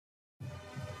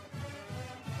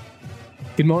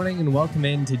Good morning and welcome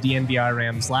into DNVR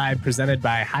Rams Live, presented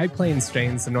by High Plains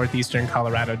Strains, the Northeastern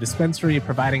Colorado dispensary,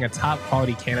 providing a top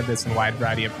quality cannabis and wide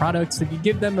variety of products. If you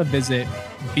give them a visit,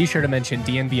 be sure to mention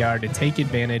DNVR to take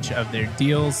advantage of their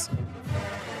deals.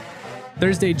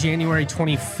 Thursday, January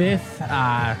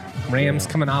 25th, Rams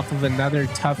coming off of another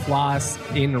tough loss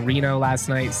in Reno last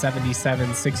night,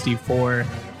 77-64.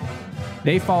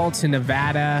 They fall to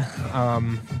Nevada.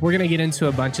 We're going to get into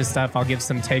a bunch of stuff. I'll give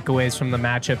some takeaways from the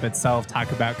matchup itself,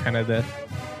 talk about kind of the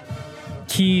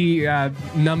key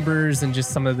numbers and just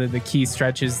some of the key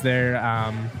stretches there.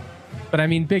 But I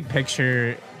mean, big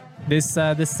picture, this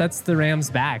sets the Rams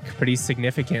back pretty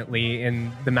significantly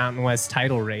in the Mountain West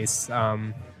title race.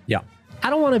 Yeah.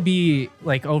 I don't want to be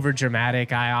like over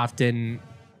dramatic. I often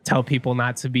tell people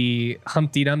not to be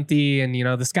Humpty Dumpty and,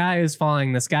 the sky is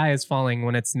falling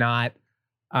when it's not.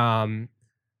 I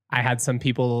had some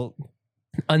people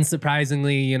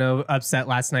unsurprisingly, upset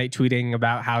last night tweeting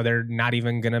about how they're not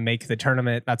even going to make the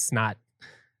tournament. That's not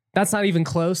even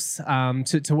close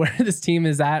to where this team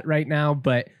is at right now.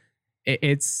 But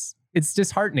it's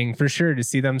disheartening for sure to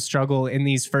see them struggle in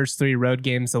these first three road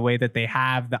games the way that they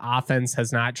have. The offense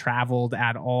has not traveled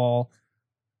at all.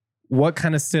 What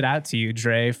kind of stood out to you,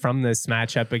 Dre, from this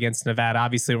matchup against Nevada?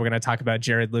 Obviously, we're going to talk about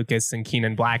Jarod Lucas and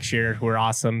Keenan Blackshear, who are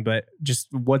awesome, but just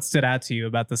what stood out to you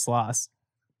about this loss?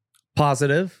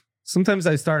 Positive. Sometimes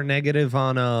I start negative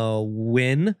on a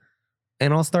win,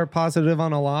 and I'll start positive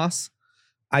on a loss.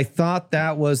 I thought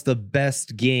that was the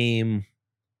best game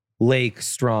Lake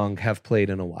Strong have played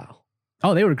in a while.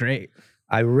 Oh, they were great.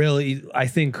 I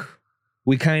think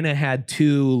we kind of had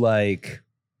two,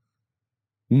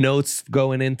 notes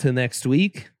going into next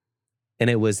week, and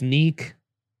it was Neek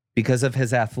because of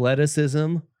his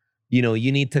athleticism.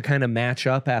 You need to kind of match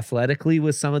up athletically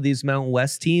with some of these Mountain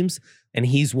West teams, and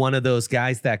he's one of those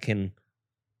guys that can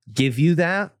give you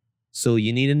that. So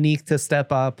you need a Neek to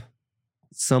step up.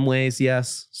 Some ways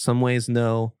yes, some ways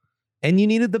no, and you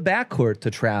needed the backcourt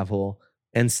to travel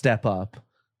and step up.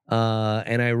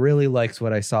 And I really liked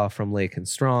what I saw from Lake and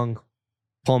Strong.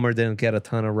 Palmer didn't get a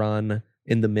ton of run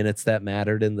in the minutes that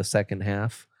mattered in the second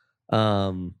half.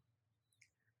 The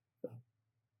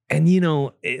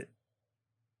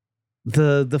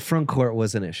front court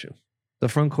was an issue. The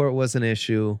front court was an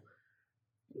issue.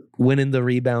 Winning the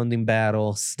rebounding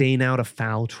battle, staying out of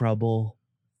foul trouble.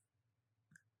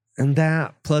 And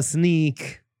that plus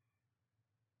Neek.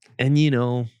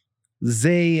 And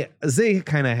Zay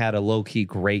kind of had a low-key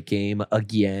great game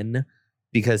again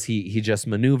because he just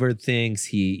maneuvered things.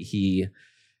 He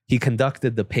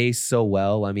conducted the pace so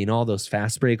well. I mean, all those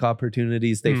fast break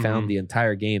opportunities they found the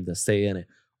entire game to stay in it.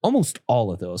 Almost all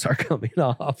of those are coming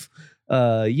off.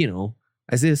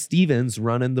 Isaiah Stevens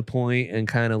running the point and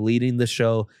kind of leading the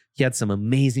show. He had some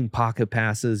amazing pocket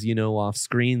passes, off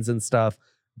screens and stuff.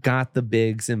 Got the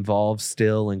bigs involved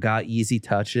still and got easy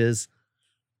touches.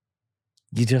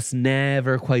 You just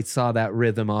never quite saw that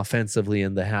rhythm offensively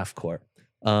in the half court.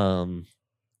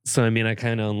 So, I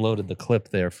kind of unloaded the clip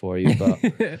there for you.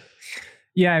 But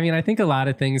yeah, I think a lot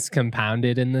of things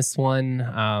compounded in this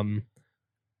one.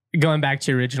 Going back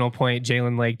to your original point,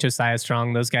 Jalen Lake, Josiah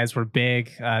Strong, those guys were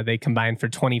big. They combined for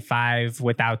 25.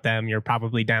 Without them, you're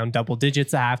probably down double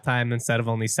digits at halftime instead of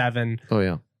only 7. Oh,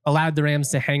 yeah. Allowed the Rams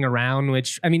to hang around,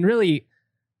 which, really,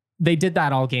 they did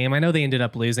that all game. I know they ended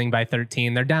up losing by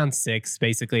 13. They're down 6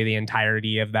 basically the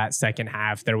entirety of that second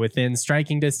half. They're within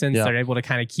striking distance. Yep. They're able to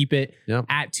kind of keep it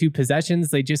at 2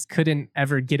 possessions. They just couldn't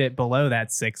ever get it below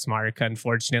that 6 mark,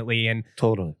 unfortunately. And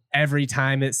totally every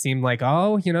time it seemed like,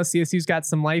 CSU's got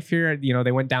some life here.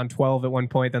 They went down 12 at one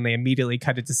point, then they immediately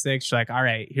cut it to 6. You're like, all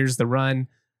right, here's the run.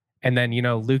 And then,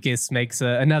 Lucas makes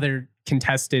another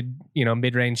contested,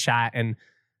 mid-range shot. And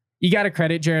you got to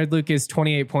credit Jarod Lucas,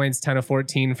 28 points, 10 of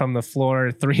 14 from the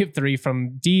floor, 3 of 3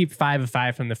 from deep, 5 of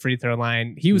 5 from the free throw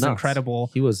line. He was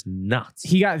incredible. He was nuts.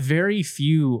 He got very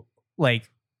few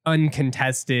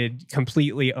uncontested,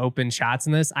 completely open shots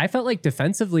in this. I felt like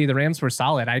defensively, the Rams were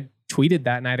solid. I tweeted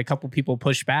that night. A couple people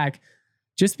pushed back.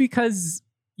 Just because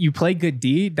you play good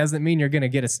D doesn't mean you're going to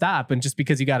get a stop. And just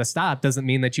because you got a stop doesn't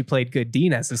mean that you played good D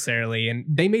necessarily. And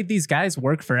they made these guys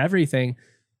work for everything.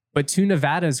 But to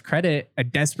Nevada's credit, a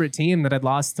desperate team that had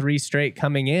lost 3 straight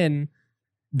coming in,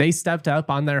 they stepped up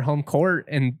on their home court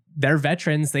and they're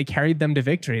veterans. They carried them to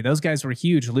victory. Those guys were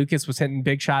huge. Lucas was hitting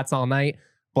big shots all night.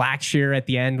 Blackshear at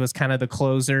the end was kind of the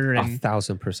closer. And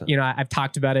 1,000%. I've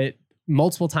talked about it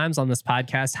multiple times on this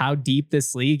podcast, how deep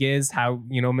this league is, how,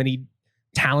 many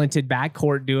talented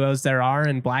backcourt duos there are.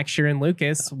 And Blackshear and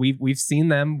Lucas, we've seen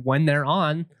them when they're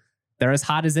on, they're as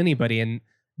hot as anybody. And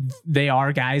they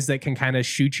are guys that can kind of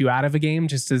shoot you out of a game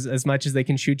just as much as they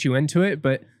can shoot you into it.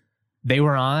 But they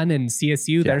were on, and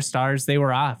CSU, their stars, they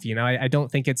were off. You know, I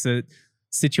don't think it's a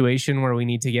situation where we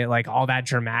need to get like all that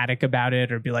dramatic about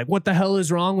it or be like, what the hell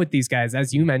is wrong with these guys?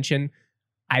 As you mentioned,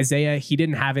 Isaiah, he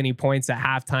didn't have any points at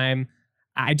halftime.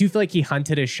 I do feel like he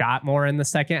hunted his shot more in the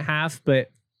second half,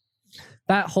 but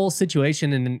that whole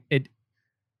situation, and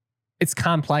it's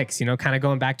complex, you know, kind of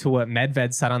going back to what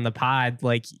Medved said on the pod.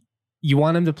 Like, you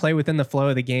want him to play within the flow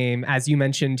of the game. As you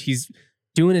mentioned, he's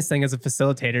doing his thing as a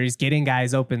facilitator. He's getting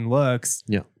guys open looks.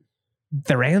 Yeah.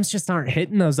 The Rams just aren't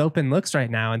hitting those open looks right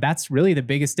now. And that's really the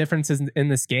biggest difference in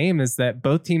this game, is that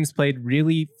both teams played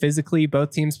really physically.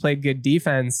 Both teams played good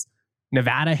defense.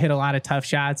 Nevada hit a lot of tough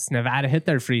shots. Nevada hit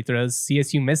their free throws.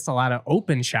 CSU missed a lot of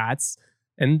open shots,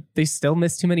 and they still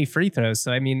missed too many free throws.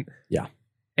 So, I mean, yeah,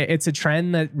 it's a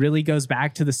trend that really goes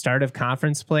back to the start of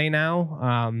conference play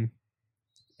now.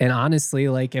 And honestly,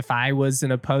 like, if I was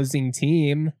an opposing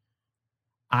team,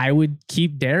 I would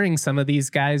keep daring some of these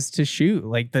guys to shoot,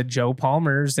 like the Joe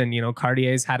Palmers, and, you know,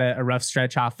 Cartier's had a rough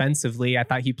stretch offensively. I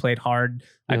thought he played hard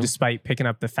despite picking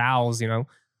up the fouls, you know,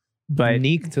 but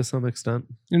unique to some extent.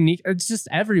 It's just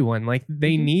everyone, like,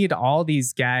 they need all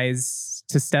these guys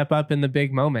to step up in the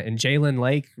big moment. And Jalen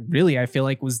Lake, really, I feel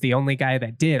like, was the only guy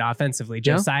that did offensively.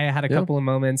 Josiah had a couple of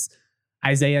moments.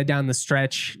 Isaiah down the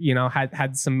stretch, you know,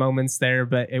 had some moments there,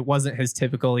 but it wasn't his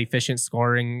typical efficient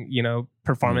scoring, you know,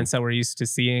 performance that we're used to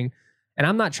seeing. And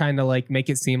I'm not trying to like make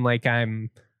it seem like I'm,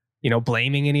 you know,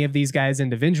 blaming any of these guys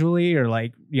individually or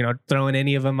like, you know, throwing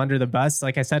any of them under the bus.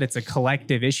 Like I said, it's a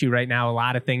collective issue right now. A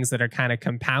lot of things that are kind of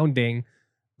compounding,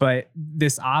 but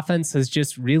this offense has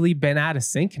just really been out of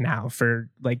sync now for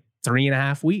like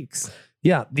 3.5 weeks.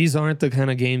 Yeah, these aren't the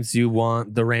kind of games you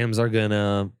want. The Rams are going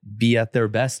to be at their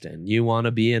best in. You want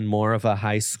to be in more of a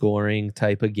high scoring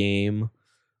type of game.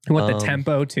 With the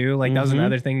tempo too. Like that was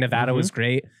another thing. Nevada was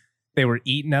great. They were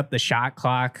eating up the shot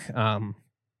clock.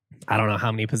 I don't know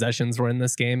how many possessions were in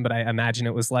this game, but I imagine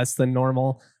it was less than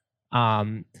normal.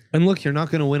 And look, you're not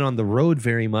going to win on the road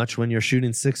very much when you're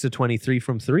shooting 6 of 23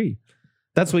 from 3.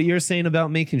 That's what you're saying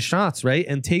about making shots, right?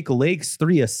 And take Lake's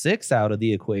 3 of 6 out of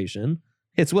the equation.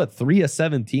 It's what, 3 of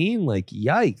 17? Like,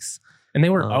 yikes. And they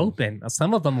were open.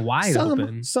 Some of them wide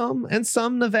open.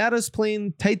 Some Nevada's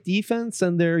playing tight defense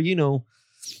and they're, you know,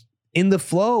 in the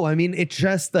flow. I mean, it's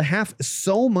just the half,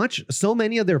 so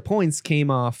many of their points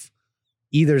came off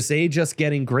either Zay just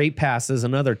getting great passes,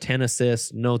 another 10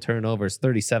 assists, no turnovers,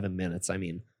 37 minutes. I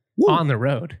mean, woo. On the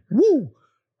road. Woo.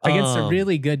 Against a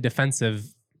really good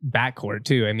defensive backcourt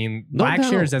too. I mean,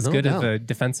 Blackshear is as good of a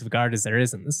defensive guard as there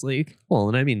is in this league. Well,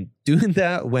 and I mean, doing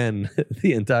that when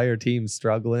the entire team's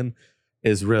struggling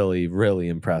is really, really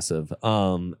impressive.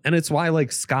 And it's why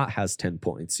like Scott has 10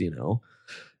 points, you know,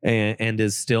 and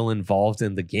is still involved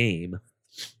in the game.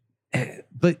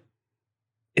 But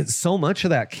it's so much of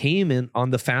that came in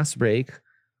on the fast break,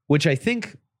 which I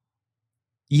think,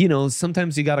 you know,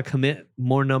 sometimes you got to commit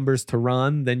more numbers to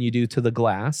run than you do to the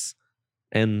glass.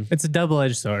 And it's a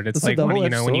double-edged sword. It's like, when, you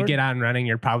know, when you get out and running,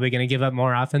 you're probably going to give up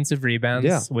more offensive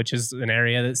rebounds, which is an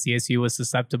area that CSU was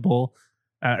susceptible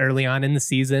early on in the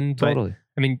season. Totally. But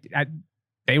I mean,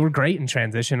 they were great in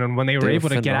transition. And when they were able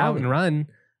to get out and run,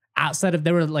 outside of,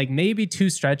 there were like maybe 2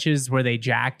 stretches where they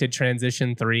jacked a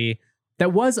transition 3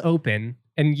 that was open.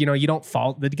 And, you know, you don't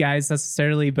fault the guys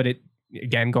necessarily, but it,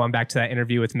 again, going back to that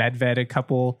interview with Medved a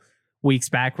couple weeks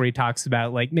back where he talks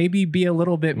about like maybe be a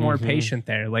little bit more patient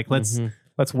there. Like let's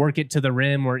work it to the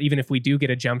rim, or even if we do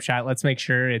get a jump shot, let's make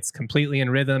sure it's completely in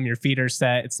rhythm. Your feet are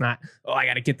set. It's not, oh, I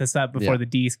got to get this up before the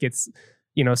D gets,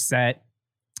 you know, set.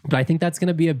 But I think that's going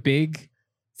to be a big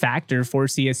factor for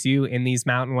CSU in these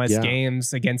Mountain West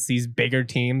games against these bigger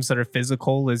teams that are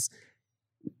physical. Is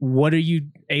what are you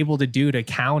able to do to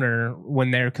counter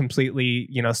when they're completely,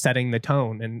 you know, setting the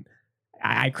tone? And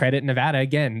I credit Nevada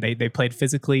again. They played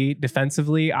physically,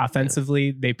 defensively, offensively.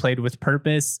 They played with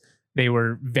purpose. They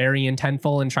were very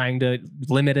intentful in trying to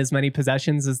limit as many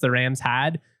possessions as the Rams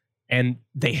had. And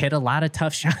they hit a lot of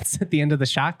tough shots at the end of the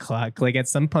shot clock. Like at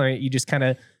some point, you just kind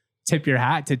of tip your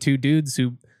hat to 2 dudes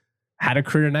who had a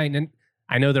career night. And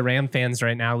I know the Ram fans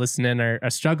right now listening are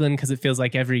struggling because it feels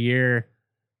like every year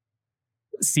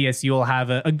CSU will have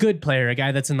a good player, a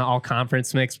guy that's in the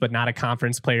all-conference mix, but not a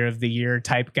conference player of the year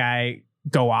type guy,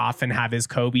 go off and have his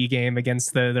Kobe game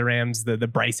against the Rams, the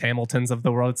Bryce Hamiltons of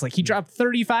the world. It's like he dropped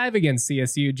 35 against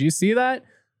CSU. Did you see that?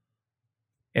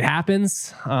 It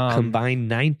happens. Combined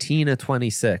 19 of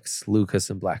 26, Lucas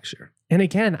and Blackshear. And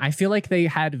again, I feel like they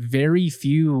had very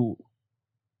few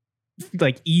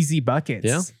like easy buckets.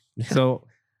 Yeah. So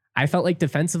I felt like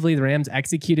defensively, the Rams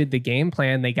executed the game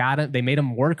plan. They got it. They made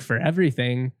them work for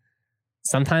everything.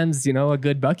 Sometimes, you know, a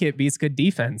good bucket beats good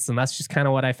defense. And that's just kind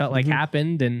of what I felt like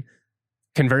happened. And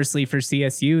conversely, for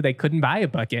CSU, they couldn't buy a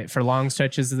bucket for long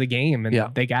stretches of the game,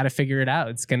 and they got to figure it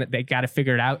out. They got to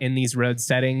figure it out in these road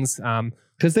settings.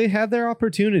 Because they had their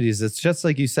opportunities. It's just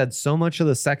like you said, so much of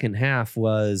the second half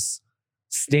was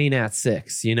staying at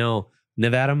 6. You know,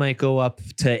 Nevada might go up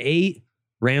to 8.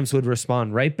 Rams would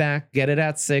respond right back, get it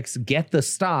at 6, get the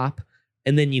stop,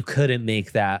 and then you couldn't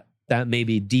make that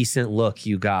maybe decent look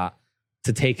you got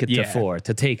to take it to 4,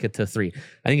 to take it to 3.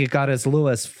 I think it got as low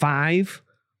as 5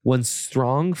 when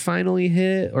Strong finally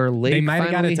hit, or Lake they might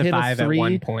have got it to 5 at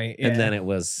one point, and then it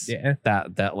was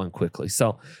that went quickly.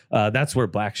 So that's where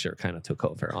Blackshear kind of took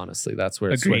over. Honestly, that's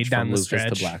where it switched from Lucas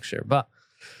to Blackshear. But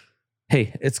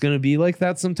hey, it's going to be like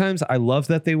that sometimes. I love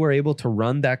that they were able to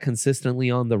run that consistently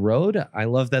on the road. I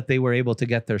love that they were able to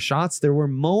get their shots. There were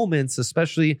moments,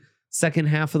 especially second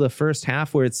half of the first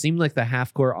half, where it seemed like the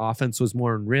half-court offense was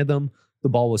more in rhythm. The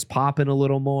ball was popping a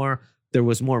little more. There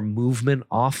was more movement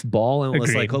off ball, and it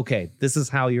was like, okay, this is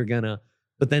how you're going to,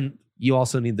 but then you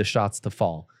also need the shots to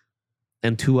fall.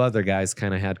 And 2 other guys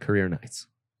kind of had career nights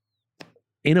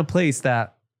in a place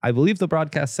that I believe the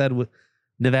broadcast said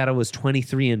Nevada was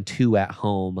 23-2 at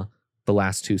home the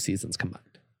last 2 seasons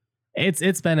combined.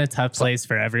 It's been a tough place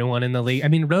for everyone in the league. I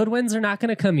mean, road wins are not going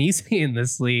to come easy in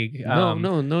this league.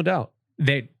 No doubt.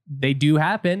 They do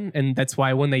happen, and that's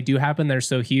why when they do happen, they're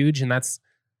so huge. And that's,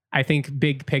 I think,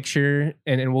 big picture,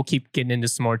 and we'll keep getting into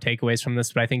some more takeaways from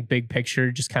this, but I think big picture,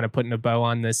 just kind of putting a bow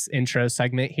on this intro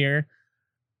segment here.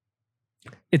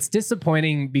 It's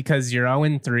disappointing because you're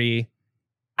 0-3.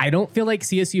 I don't feel like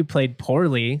CSU played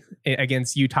poorly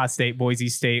against Utah State, Boise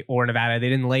State, or Nevada. They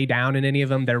didn't lay down in any of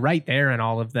them. They're right there in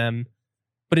all of them.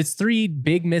 But it's 3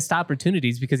 big missed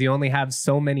opportunities because you only have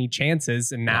so many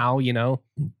chances. And now, you know,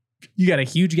 you got a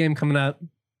huge game coming up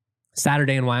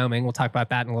Saturday in Wyoming. We'll talk about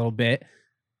that in a little bit.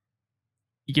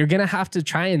 You're going to have to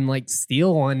try and like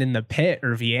steal one in the Pit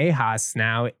or Viejas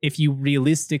now if you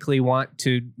realistically want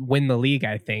to win the league,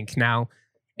 I think. Now,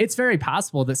 it's very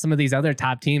possible that some of these other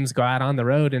top teams go out on the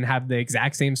road and have the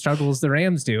exact same struggles the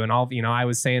Rams do. And I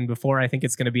was saying before, I think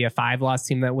it's going to be a 5-loss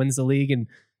team that wins the league, and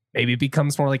maybe it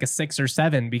becomes more like a 6 or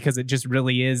 7 because it just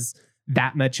really is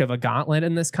that much of a gauntlet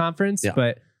in this conference. Yeah.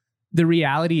 But the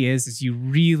reality is you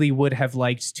really would have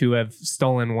liked to have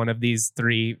stolen one of these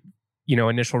 3,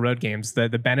 initial road games. The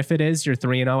benefit is you're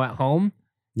 3-0 at home.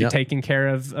 You're taking care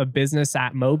of a business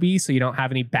at Moby, so you don't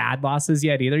have any bad losses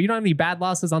yet either. You don't have any bad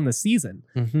losses on the season.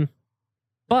 Mm-hmm.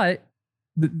 But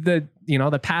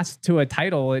the path to a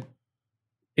title,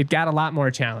 it got a lot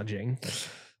more challenging.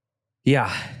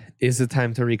 Yeah. Is it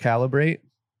time to recalibrate?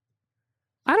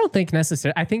 I don't think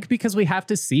necessarily. I think because we have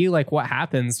to see like what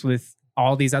happens with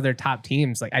all these other top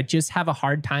teams. Like I just have a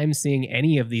hard time seeing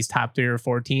any of these top 3 or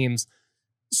 4 teams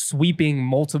sweeping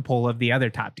multiple of the other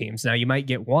top teams. Now you might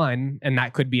get one, and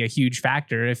that could be a huge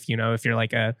factor if you're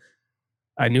like a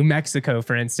New Mexico,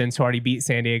 for instance, who already beat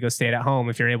San Diego State at home.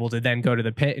 If you're able to then go to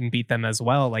the Pit and beat them as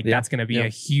well, like that's going to be a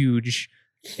huge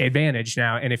advantage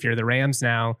now. And if you're the Rams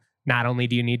now, not only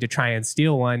do you need to try and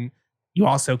steal one, you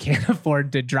also can't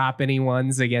afford to drop any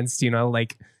ones against,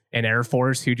 like an Air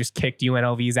Force who just kicked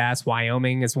UNLV's ass.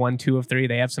 Wyoming is 1-2 of 3.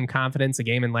 They have some confidence. A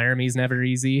game in Laramie is never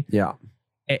easy. Yeah.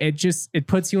 It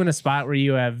puts you in a spot where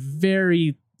you have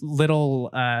very little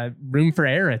room for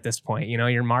error at this point.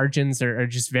 Your margins are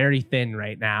just very thin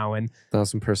right now. And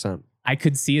 1,000%. I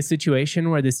could see a situation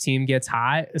where this team gets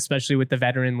hot, especially with the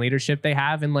veteran leadership they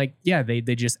have. And they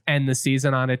just end the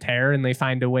season on a tear and they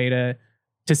find a way to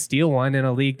steal one in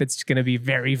a league that's going to be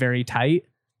very, very tight.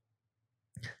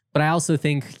 But I also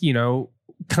think,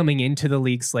 coming into the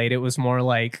league slate, it was more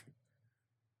like,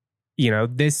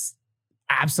 this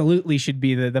absolutely should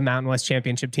be the Mountain West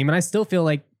Championship team. And I still feel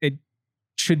like it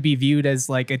should be viewed as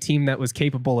like a team that was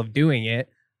capable of doing it.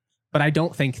 But I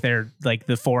don't think they're like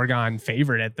the foregone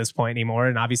favorite at this point anymore.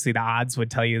 And obviously the odds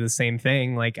would tell you the same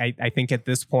thing. Like I think at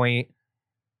this point,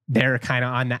 they're kind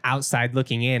of on the outside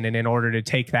looking in. And in order to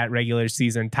take that regular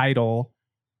season title,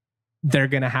 they're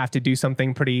going to have to do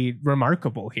something pretty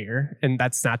remarkable here. And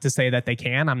that's not to say that they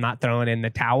can. I'm not throwing in the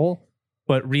towel.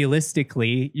 But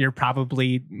realistically, you're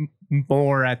probably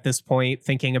more at this point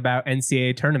thinking about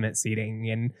NCAA tournament seeding.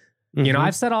 And,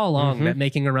 I've said all along that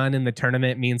making a run in the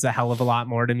tournament means a hell of a lot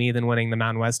more to me than winning the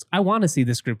Mountain West. I want to see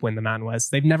this group win the Mountain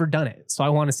West. They've never done it. So I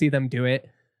want to see them do it.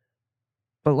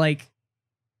 But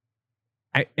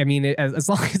I mean, as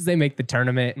long as they make the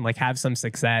tournament and have some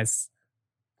success,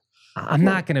 I'm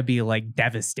not going to be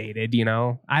devastated,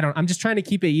 I'm just trying to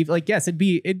keep it even. Yes, it'd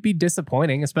be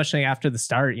disappointing, especially after the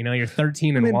start, you're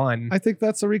 13-1. I think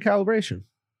that's a recalibration.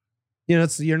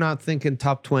 you're not thinking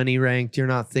top 20 ranked. You're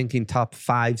not thinking top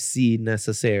 5 seed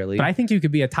necessarily. But I think you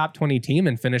could be a top 20 team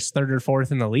and finish 3rd or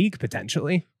 4th in the league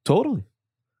potentially. Totally.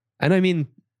 And I mean,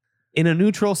 in a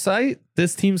neutral site,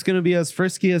 this team's going to be as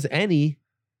frisky as any.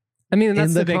 I mean,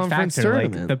 that's the big conference factor.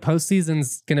 tournament. Like the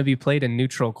postseason's going to be played in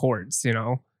neutral courts, you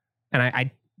know,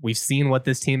 and we've seen what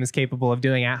this team is capable of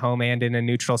doing at home and in a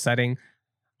neutral setting.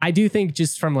 I do think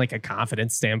just from like a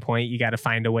confidence standpoint, you got to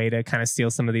find a way to kind of steal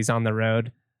some of these on the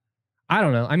road. I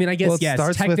don't know. I mean, I guess, yes,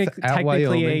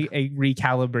 technically a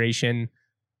recalibration,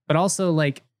 but also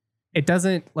like it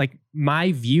doesn't, like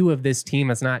my view of this team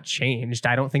has not changed.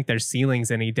 I don't think their ceiling's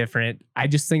any different. I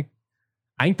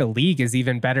think the league is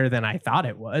even better than I thought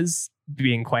it was,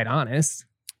 being quite honest.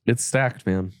 It's stacked,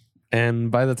 man.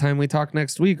 And by the time we talk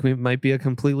next week, we might be a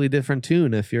completely different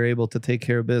tune if you're able to take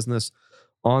care of business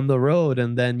on the road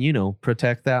and then,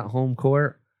 protect that home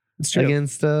court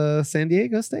against San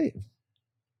Diego State.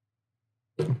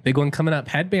 Big one coming up,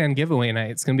 headband giveaway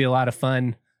night. It's going to be a lot of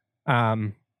fun.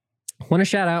 Want to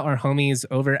shout out our homies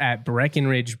over at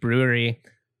Breckenridge Brewery.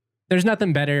 There's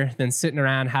nothing better than sitting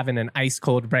around having an ice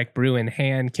cold Breck Brew in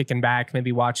hand, kicking back,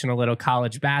 maybe watching a little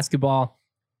college basketball.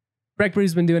 Breck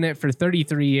Brew's been doing it for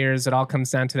 33 years. It all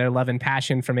comes down to their love and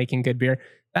passion for making good beer.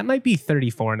 That might be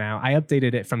 34 now. I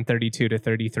updated it from 32 to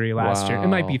 33 last year. It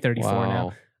might be 34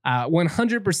 now.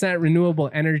 100% renewable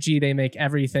energy they make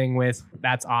everything with.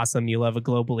 That's awesome. You love a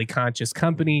globally conscious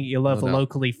company. You love a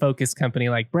locally focused company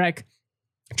like Breck.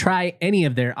 Try any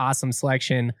of their awesome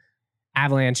selection.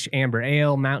 Avalanche Amber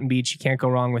Ale, Mountain Beach. You can't go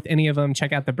wrong with any of them.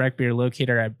 Check out the Breck Beer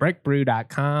locator at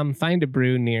breckbrew.com. Find a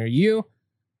brew near you.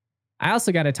 I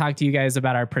also got to talk to you guys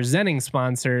about our presenting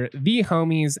sponsor, the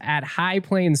homies at High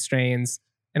Plains Strains.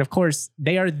 And of course,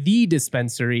 they are the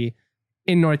dispensary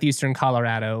in Northeastern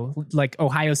Colorado. Like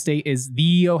Ohio State is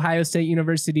the Ohio State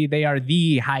University. They are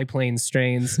the High Plains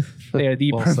Strains. They are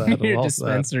the premier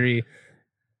dispensary.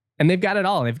 And they've got it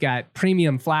all. They've got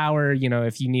premium flower,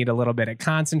 if you need a little bit of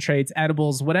concentrates,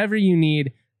 edibles, whatever you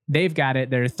need, they've got it.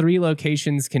 There are 3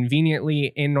 locations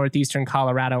conveniently in Northeastern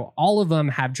Colorado. All of them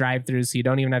have drive-thrus, so you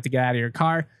don't even have to get out of your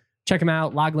car. Check them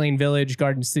out, Log Lane Village,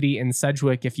 Garden City, and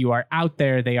Sedgwick. If you are out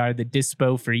there, they are the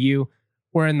dispo for you.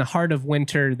 We're in the heart of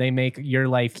winter. They make your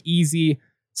life easy.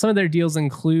 Some of their deals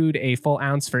include a full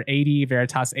ounce for 80,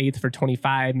 Veritas Eighth for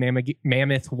 25,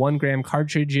 Mammoth 1 gram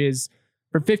cartridges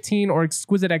for 15, or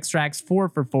exquisite extracts 4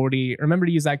 for 40. Remember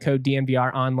to use that code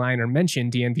DNVR online or mention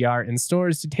DNVR in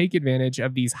stores to take advantage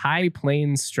of these High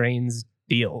Plains Strains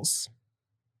deals.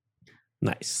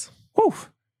 Nice. Whew.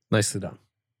 Nicely done.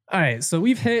 All right, so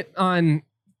we've hit on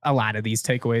a lot of these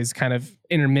takeaways kind of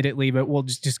intermittently, but we'll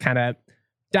just kind of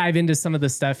dive into some of the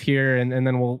stuff here, and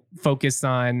then we'll focus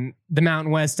on the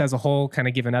Mountain West as a whole, kind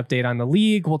of give an update on the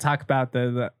league. We'll talk about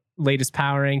the latest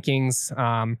power rankings.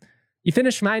 You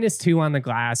finished -2 on the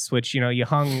glass, which, you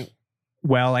hung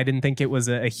well. I didn't think it was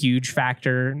a huge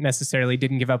factor necessarily.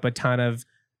 Didn't give up a ton of,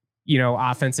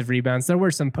 offensive rebounds. There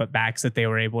were some putbacks that they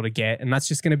were able to get, and that's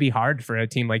just going to be hard for a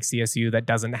team like CSU that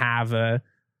doesn't have a,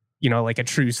 like a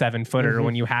true 7-footer.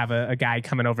 When you have a guy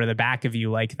coming over the back of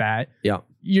you like that,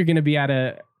 you're going to be at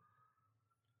a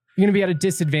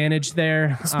disadvantage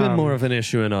there. It's been more of an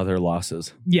issue in other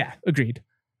losses. Yeah, agreed.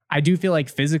 I do feel like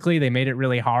physically they made it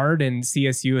really hard, and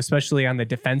CSU, especially on the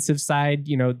defensive side,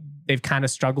 they've kind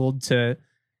of struggled to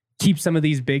keep some of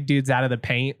these big dudes out of the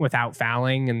paint without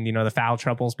fouling. And, the foul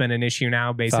trouble's been an issue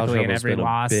now, basically in every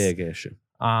loss. Big issue.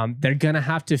 They're going to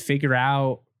have to figure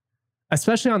out,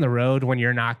 especially on the road when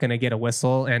you're not going to get a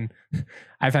whistle. And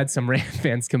I've had some Ram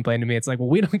fans complain to me. It's like, well,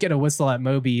 we don't get a whistle at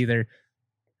Moby either.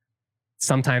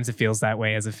 Sometimes it feels that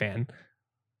way as a fan.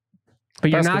 But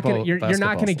you're not going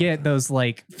to get those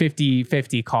like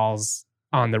 50-50 calls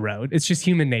on the road. It's just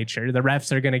human nature. The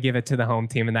refs are going to give it to the home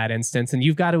team in that instance, and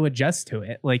you've got to adjust to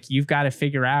it. Like, you've got to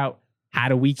figure out, how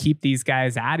do we keep these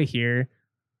guys out of here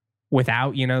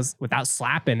without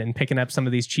slapping and picking up some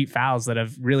of these cheap fouls that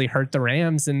have really hurt the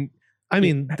Rams. And I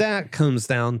mean, that comes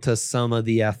down to some of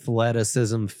the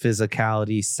athleticism,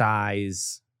 physicality,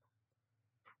 size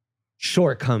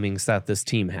shortcomings that this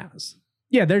team has.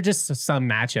 Yeah, there are just some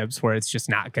matchups where it's just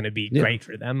not going to be great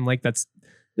for them. Like, that's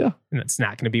not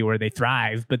going to be where they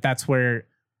thrive. But that's where,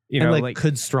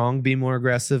 could Strong be more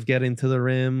aggressive getting to the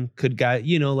rim? Could guy,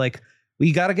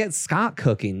 we got to get Scott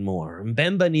cooking more.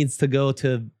 Mbemba needs to go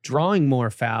to drawing more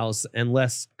fouls and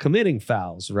less committing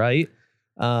fouls, right?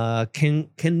 Can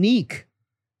Neek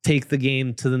take the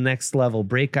game to the next level,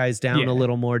 break guys down a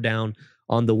little more down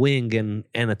on the wing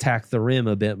and attack the rim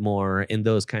a bit more in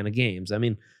those kind of games? I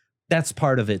mean, that's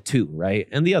part of it too, right?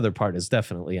 And the other part is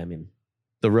definitely,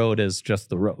 the road is just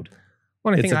the road.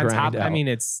 One thing on top,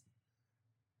 it's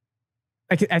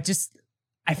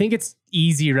I think it's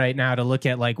easy right now to look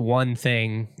at like one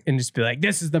thing and just be like,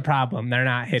 this is the problem. They're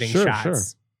not hitting shots.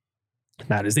 Sure.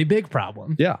 That is a big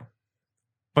problem. Yeah.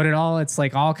 But it's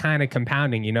like all kind of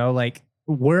compounding, like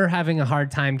we're having a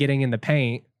hard time getting in the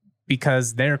paint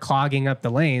because they're clogging up the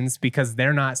lanes because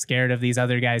they're not scared of these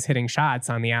other guys hitting shots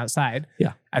on the outside.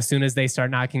 Yeah. As soon as they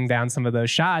start knocking down some of those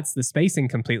shots, the spacing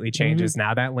completely changes.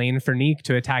 Now that lane for Neek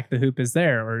to attack the hoop is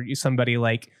there, or somebody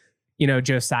like,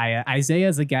 Josiah.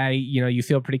 Isaiah's a guy, you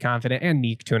feel pretty confident, and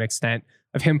Neek to an extent,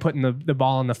 of him putting the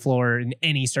ball on the floor in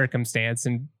any circumstance.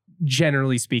 And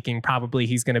generally speaking, probably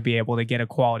he's going to be able to get a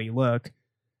quality look.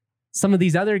 Some of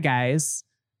these other guys,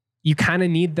 you kind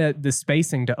of need the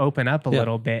spacing to open up a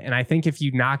little bit. And I think if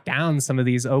you knock down some of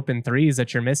these open threes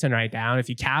that you're missing right now, if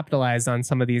you capitalize on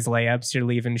some of these layups you're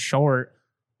leaving short,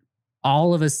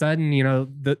 all of a sudden,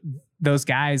 those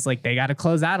guys, like, they got to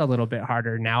close out a little bit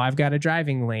harder. Now I've got a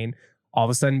driving lane. All of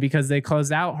a sudden, because they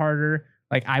closed out harder,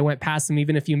 like I went past them,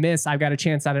 even if you miss, I've got a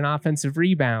chance at an offensive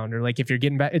rebound. Or like if you're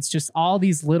getting back, it's just all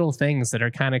these little things that are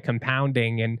kind of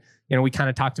compounding. And, we kind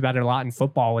of talked about it a lot in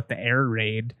football with the air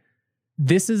raid.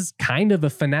 This is kind of a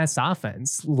finesse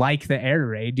offense, like the air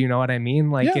raid. You know what I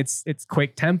mean? Like it's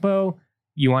quick tempo.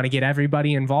 You want to get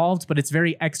everybody involved, but it's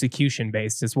very execution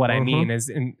based is what I mean is,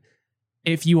 and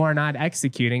if you are not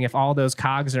executing, if all those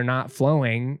cogs are not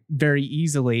flowing very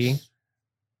easily,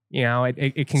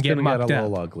 it can get mucked a up.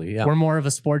 little ugly. Yeah. We're more of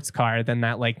a sports car than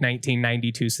that like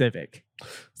 1992 Civic.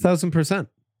 1,000%.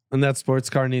 And that sports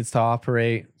car needs to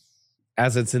operate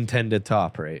as it's intended to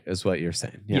operate, is what you're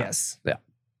saying. Yeah. Yes. Yeah.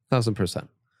 1,000%.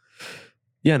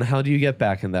 Yeah. And how do you get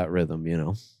back in that rhythm,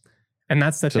 And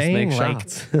that's the just thing. Make like,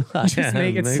 shots. just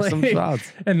make some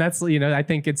shots. And that's, I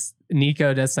think it's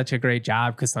Nico does such a great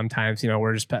job because sometimes,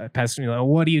 we're just pestering, like,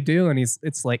 what do you do? And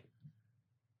it's like,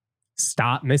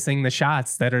 stop missing the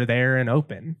shots that are there and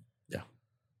open. Yeah.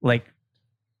 Like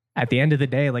at the end of the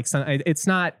day, like it's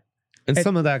not. And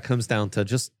some of that comes down to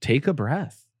just take a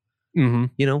breath,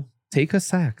 take a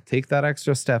sack, take that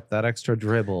extra step, that extra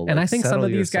dribble. And I think some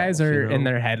of these guys are in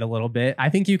their head a little bit. I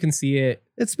think you can see it.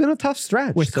 It's been a tough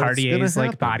stretch with Cartier's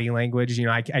like body language.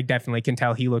 I definitely can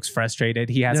tell he looks frustrated.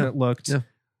 He hasn't looked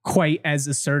quite as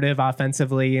assertive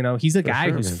offensively. He's a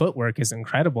guy whose footwork is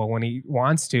incredible when he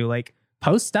wants to. Like,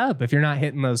 post up if you're not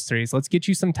hitting those threes. Let's get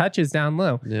you some touches down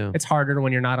low. Yeah. It's harder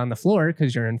when you're not on the floor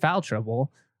because you're in foul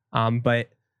trouble.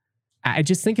 But I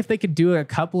just think if they could do a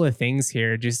couple of things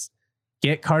here, just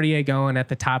get Cartier going at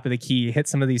the top of the key, hit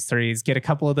some of these threes, get a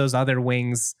couple of those other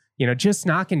wings, just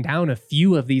knocking down a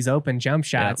few of these open jump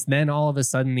shots. Yeah. Then all of a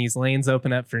sudden these lanes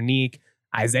open up for Neek.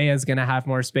 Isaiah's going to have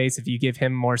more space. If you give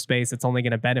him more space, it's only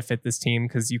going to benefit this team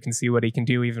because you can see what he can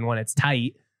do even when it's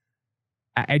tight.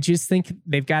 I just think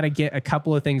they've got to get a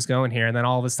couple of things going here, and then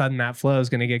all of a sudden that flow is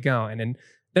going to get going. And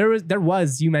there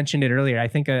was, you mentioned it earlier, I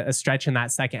think a stretch in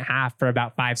that second half for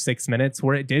about 5-6 minutes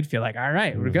where it did feel like, all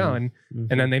right, we're going.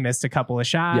 And then they missed a couple of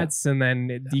shots, and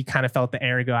then you kind of felt the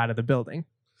air go out of the building.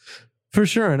 For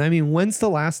sure. And I mean, when's the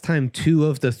last time 2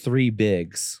 of the 3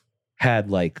 bigs had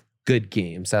like good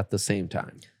games at the same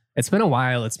time? It's been a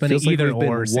while. It's been an either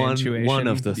or situation. One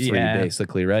of the 3,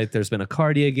 basically, right? There's been a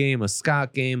Cartier game, a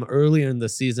Scott game earlier in the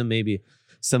season, maybe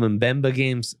some Mbemba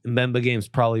games. Mbemba games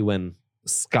probably when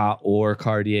Scott or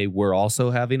Cartier were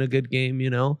also having a good game,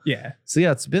 Yeah. So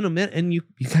yeah, it's been a minute, and you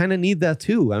kind of need that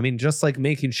too. I mean, just like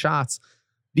making shots,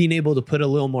 being able to put a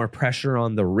little more pressure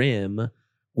on the rim,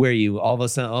 where you all of a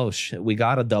sudden, oh shit, we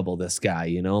got to double this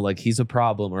guy, like he's a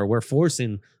problem, or we're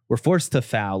forced to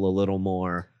foul a little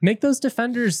more. Make those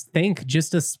defenders think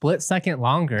just a split second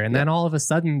longer. And then all of a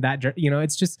sudden that,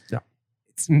 it's just,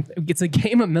 it's a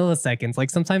game of milliseconds. Like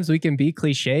sometimes we can be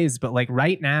cliches, but like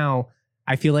right now,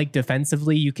 I feel like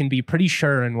defensively, you can be pretty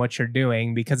sure in what you're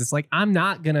doing because it's like, I'm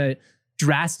not going to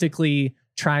drastically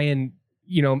try and,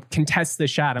 contest the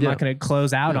shot. I'm not going to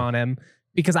close out on him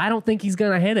because I don't think he's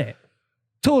going to hit it.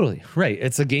 Totally. Right.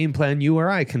 It's a game plan you or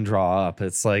I can draw up.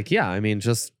 It's like,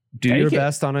 just do your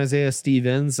best on Isaiah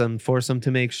Stevens and force him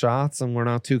to make shots, and we're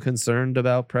not too concerned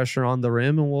about pressure on the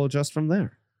rim, and we'll adjust from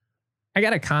there. I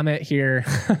got a comment here.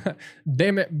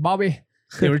 Damn it, Bobby.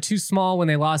 They were too small when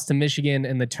they lost to Michigan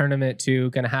in the tournament too.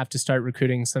 Going to have to start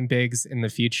recruiting some bigs in the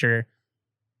future.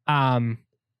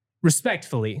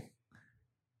 Respectfully,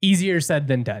 easier said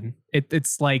than done.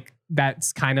 It's like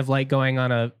that's kind of like going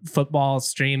on a football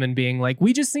stream and being like,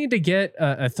 we just need to get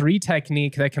a 3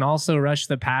 technique that can also rush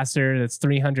the passer that's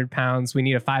 300 pounds. We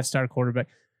need a 5-star quarterback.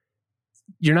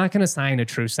 You're not going to sign a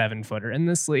true 7-footer in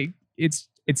this league. It's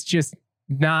just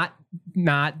not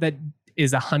that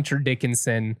is a Hunter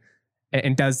Dickinson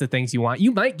and does the things you want.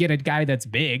 You might get a guy that's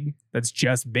big, that's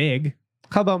just big.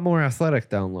 How about more athletic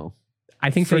down low? I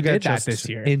think they Forget did that just this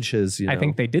year. Inches, you know. I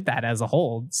think they did that as a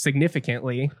whole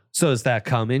significantly. So is that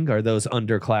coming? Are those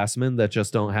underclassmen that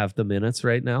just don't have the minutes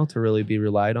right now to really be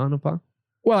relied on upon?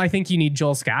 Well, I think you need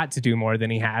Joel Scott to do more than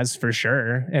he has for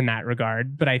sure in that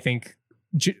regard. But I think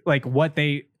like what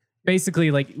they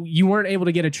basically like, you weren't able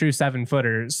to get a true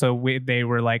 7-footer. So they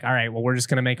were like, all right, well, we're just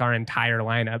going to make our entire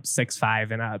lineup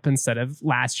 6'5" and up instead of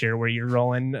last year where you're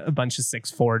rolling a bunch of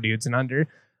 6'4" dudes and under.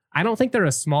 I don't think they're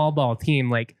a small ball team.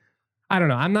 Like, I don't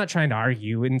know. I'm not trying to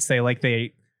argue and say like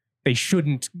they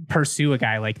shouldn't pursue a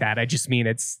guy like that. I just mean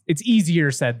it's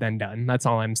easier said than done. That's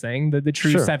all I'm saying. The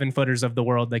true 7-footers of the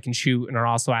world that can shoot and are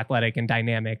also athletic and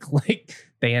dynamic, like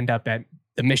they end up at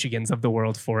the Michigans of the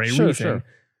world for a reason. Sure.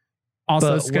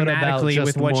 Also, but schematically, what about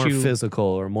with more physical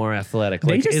or more athletic,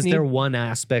 like is there one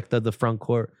aspect of the front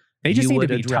court they just need to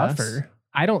be tougher?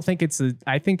 I don't think it's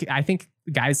I think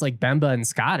guys like Bemba and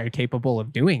Scott are capable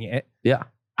of doing it. Yeah.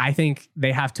 I think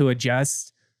they have to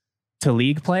adjust to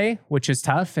league play, which is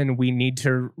tough. And we need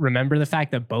to remember the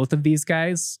fact that both of these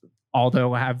guys,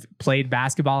 although have played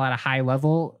basketball at a high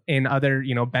level in other,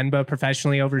 Bemba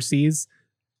professionally overseas,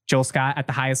 Joel Scott at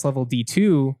the highest level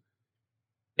D2,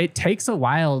 it takes a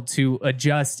while to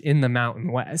adjust in the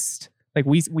Mountain West. Like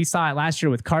we saw it last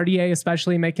year with Cartier,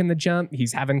 especially making the jump.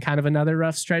 He's having kind of another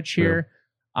rough stretch here.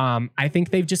 Yeah. I think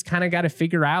they've just kind of got to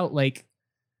figure out like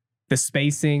the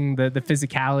spacing, the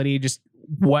physicality, just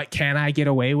what can I get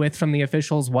away with from the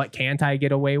officials? What can't I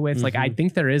get away with? Mm-hmm. Like, I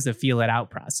think there is a feel it out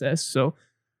process. So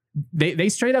they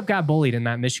straight up got bullied in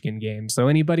that Michigan game. So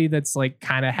anybody that's like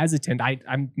kind of hesitant,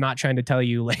 I'm not trying to tell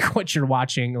you like what you're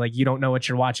watching, like you don't know what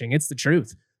you're watching. It's the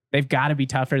truth. They've got to be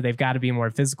tougher. They've got to be more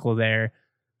physical there.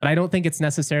 But I don't think it's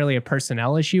necessarily a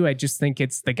personnel issue. I just think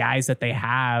it's the guys that they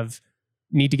have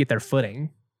need to get their footing.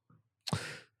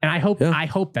 And I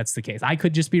hope that's the case. I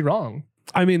could just be wrong.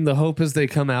 I mean, the hope is they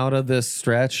come out of this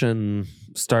stretch and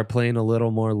start playing a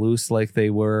little more loose like they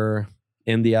were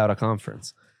in the out of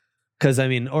conference. Because, I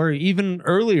mean, or even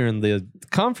earlier in the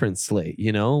conference slate,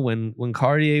 when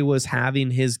Cartier was having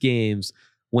his games,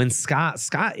 when Scott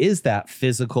is that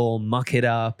physical, muck it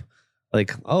up,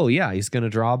 like, oh, yeah, he's going to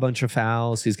draw a bunch of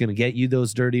fouls. He's going to get you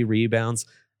those dirty rebounds.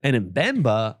 And in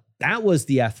Bemba, that was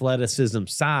the athleticism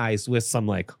size with some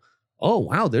like, oh,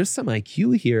 wow, there's some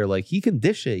IQ here. Like he can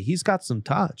dish it. He's got some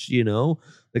touch,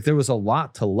 like there was a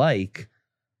lot to like.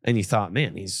 And you thought,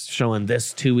 man, he's showing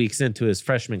this 2 weeks into his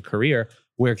freshman career.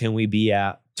 Where can we be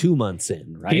at 2 months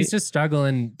in? Right. He's just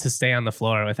struggling to stay on the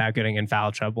floor without getting in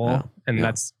foul trouble.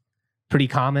 That's pretty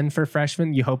common for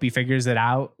freshmen. You hope he figures it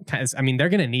out. Cause I mean, they're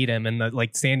going to need him in the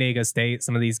like San Diego State,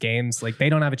 some of these games, like they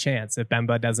don't have a chance if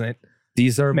Bemba doesn't.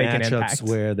 These are matchups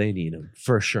where they need him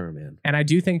for sure, man. And I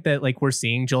do think that like we're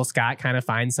seeing Joel Scott kind of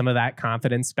find some of that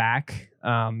confidence back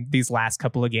these last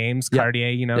couple of games. Yep.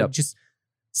 Cartier, just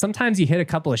sometimes you hit a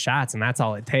couple of shots and that's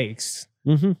all it takes.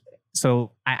 Mm-hmm.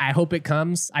 So I hope it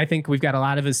comes. I think we've got a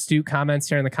lot of astute comments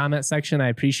here in the comment section. I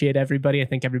appreciate everybody. I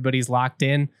think everybody's locked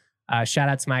in. Shout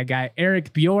out to my guy,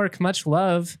 Eric Bjork. Much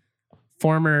love.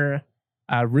 Former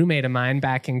roommate of mine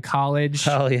back in college.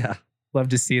 Hell yeah. Love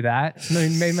to see that.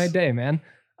 It made my day, man.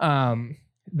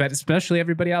 But especially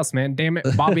everybody else, man. Damn it,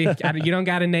 Bobby, you don't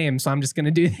got a name, so I'm just going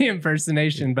to do the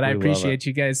impersonation. But I appreciate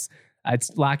you guys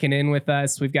locking in with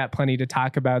us. We've got plenty to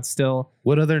talk about still.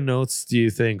 What other notes do you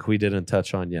think we didn't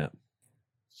touch on yet?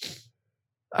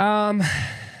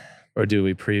 Or do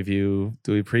we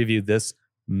preview this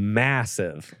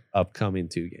massive upcoming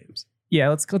 2 games? Yeah,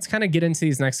 let's kind of get into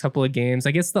these next couple of games.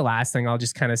 I guess the last thing I'll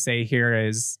just kind of say here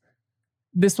is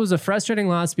this was a frustrating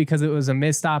loss because it was a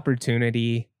missed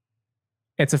opportunity.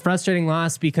 It's a frustrating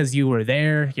loss because you were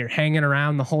there, you're hanging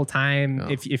around the whole time.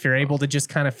 If you're able to just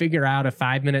kind of figure out a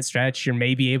 5-minute stretch, you're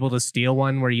maybe able to steal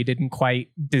one where you didn't quite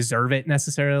deserve it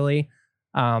necessarily.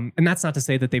 And that's not to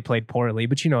say that they played poorly,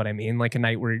 but you know what I mean? Like a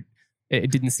night where it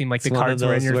didn't seem like the cards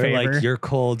were in your favor. Like you're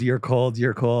cold,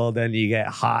 and you get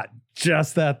hot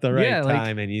just at the right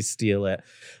time and you steal it.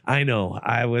 I know.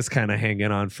 I was kind of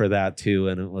hanging on for that too.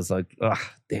 And it was like, ugh,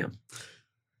 damn.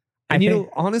 And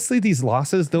honestly, these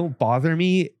losses don't bother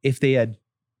me if they had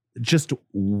just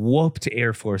whooped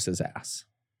Air Force's ass.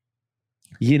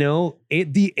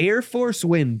 The Air Force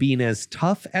win being as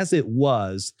tough as it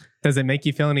was. Does it make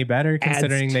you feel any better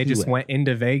considering they just went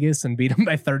into Vegas and beat them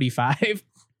by 35?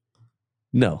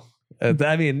 No.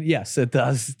 I mean, yes, it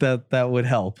does. That would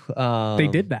help. They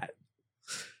did that.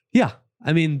 Yeah.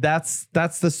 I mean, that's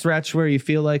the stretch where you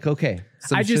feel like, okay.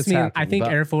 I think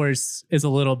Air Force is a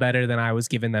little better than I was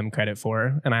giving them credit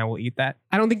for, and I will eat that.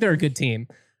 I don't think they're a good team.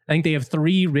 I think they have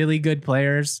 3 really good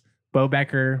players, Bo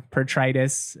Becker,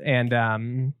 Pertritis,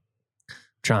 and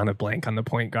trying to blank on the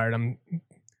point guard.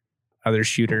 other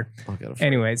shooter.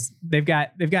 Anyways, they've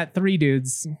got 3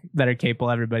 dudes that are capable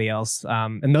of everybody else.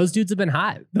 And those dudes have been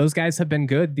hot. Those guys have been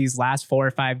good these last 4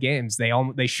 or 5 games.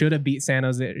 They should have beat San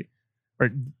Jose,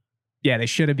 they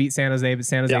should have beat San Jose, but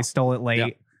San Jose stole it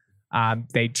late.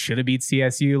 They should have beat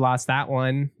CSU, lost that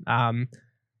one.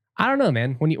 I don't know,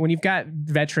 man. When you've got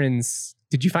veterans,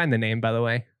 did you find the name, by the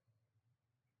way?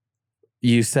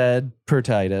 You said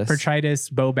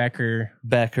Pertitis, Bo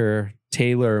Becker,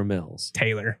 Taylor Mills.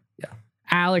 Taylor. Yeah.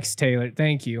 Alex Taylor.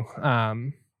 Thank you.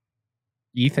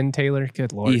 Ethan Taylor.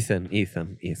 Good Lord. Ethan.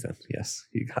 Yes.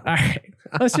 You got it. All right.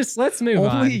 Let's move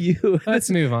on. Only you. Let's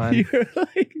move on.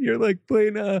 You're like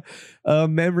playing a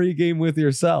memory game with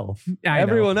yourself.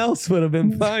 Everyone else would have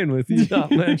been fine with you not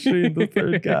mentioning the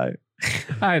third guy.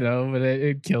 I know, but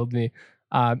it killed me.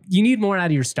 You need more out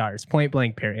of your stars, point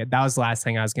blank, period. That was the last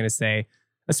thing I was going to say.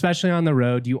 Especially on the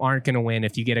road, you aren't going to win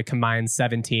if you get a combined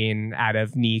 17 out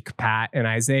of Neek, Pat, and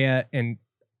Isaiah, and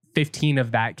 15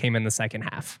 of that came in the second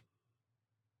half.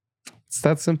 It's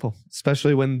that simple,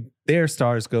 especially when their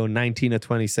stars go 19 of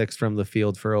 26 from the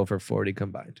field for over 40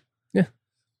 combined. Yeah.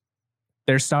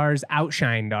 Their stars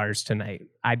outshined ours tonight.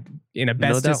 In a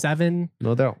best of 7,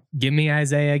 no doubt. Give me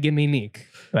Isaiah, give me Neek.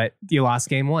 But you lost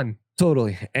game 1.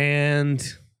 Totally. And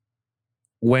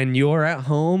when you're at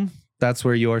home, that's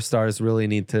where your stars really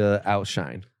need to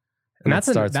outshine. And that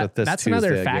starts with this Tuesday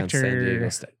another factor. San Diego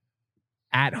State.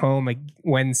 At home, like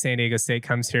when San Diego State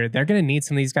comes here, they're going to need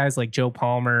some of these guys like Joe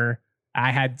Palmer.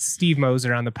 I had Steve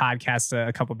Moser on the podcast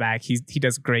a couple back. He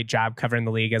does a great job covering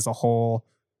the league as a whole.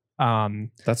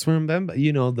 That's where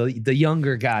the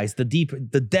younger guys, the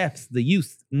depth, the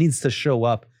youth needs to show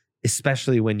up,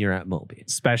 especially when you're at Moby,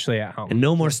 especially at home, and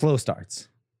no more slow starts.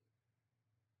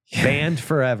 Banned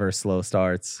forever slow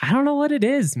starts. I don't know what it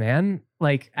is, man.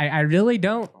 Like I really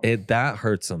don't. That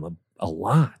hurts them a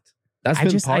lot. That's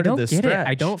been part of this stretch.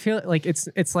 I don't feel like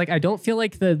it's like I don't feel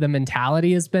like the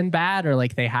mentality has been bad, or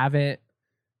like they haven't,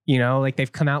 like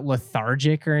they've come out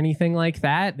lethargic or anything like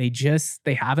that.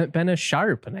 They haven't been as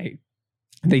sharp, and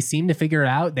they seem to figure it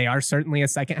out. They are certainly a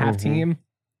second half team.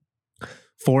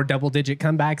 4 double-digit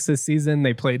comebacks this season.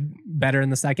 They played better in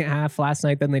the second half last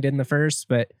night than they did in the first,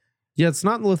 but. Yeah, it's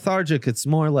not lethargic. It's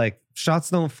more like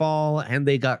shots don't fall, and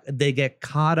they get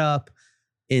caught up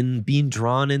in being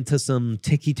drawn into some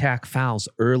ticky-tack fouls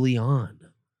early on.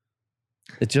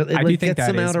 It gets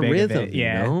them out of rhythm.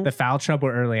 Yeah, the foul trouble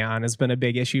early on has been a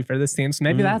big issue for this team. So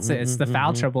maybe that's it. It's the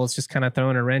foul trouble. It's just kind of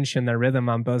throwing a wrench in their rhythm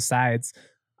on both sides.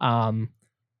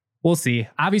 We'll see.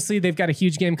 Obviously, they've got a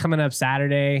huge game coming up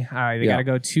Saturday. They got to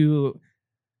go to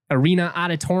Arena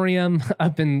Auditorium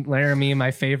up in Laramie,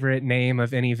 my favorite name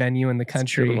of any venue in the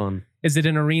country. Is it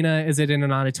an arena? Is it in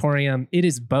an auditorium? It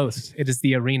is both. It is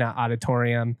the Arena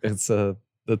Auditorium. It's the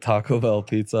Taco Bell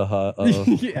Pizza Hut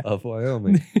of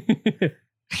Wyoming.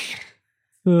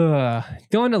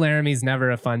 Going to Laramie is never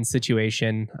a fun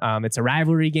situation. It's a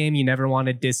rivalry game. You never want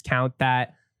to discount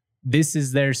that. This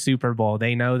is their Super Bowl.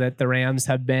 They know that the Rams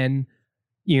have been,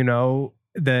 the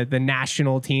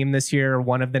national team this year, or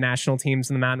one of the national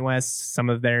teams in the Mountain West. Some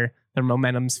of their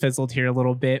momentum's fizzled here a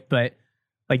little bit, but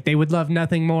like they would love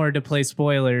nothing more to play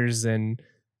spoilers. And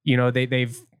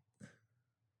they've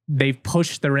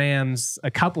pushed the Rams a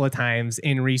couple of times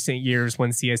in recent years when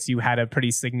CSU had a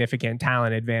pretty significant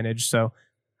talent advantage. So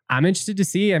I'm interested to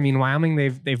see. I mean, Wyoming,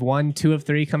 they've won 2 of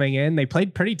 3 coming in. They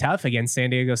played pretty tough against San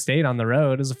Diego State on the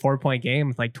road. It was a 4-point game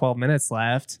with like 12 minutes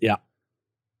left. Yeah.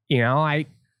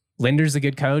 Linder's a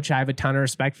good coach. I have a ton of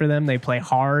respect for them. They play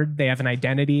hard. They have an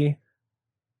identity.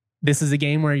 This is a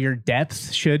game where your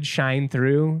depth should shine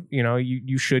through.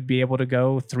 You should be able to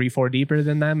go 3-4 deeper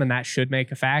than them, and that should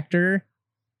make a factor.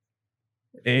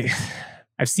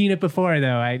 I've seen it before,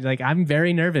 though. I'm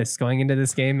very nervous going into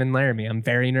this game in Laramie. I'm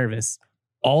very nervous.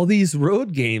 All these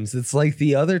road games, it's like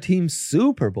the other team's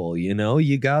Super Bowl.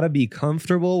 You got to be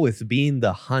comfortable with being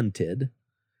the hunted.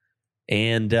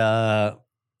 And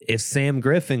if Sam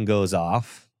Griffin goes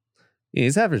off,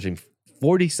 he's averaging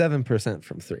 47%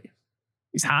 from 3.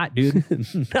 He's hot, dude.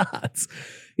 Nuts.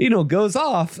 Goes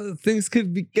off, things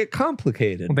could get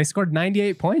complicated. Well, they scored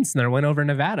 98 points in their win over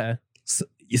Nevada.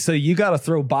 So you got to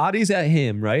throw bodies at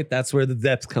him, right? That's where the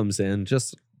depth comes in.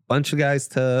 Just a bunch of guys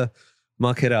to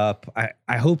muck it up.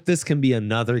 I hope this can be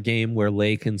another game where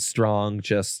Lake and Strong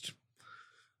just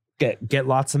get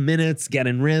lots of minutes, get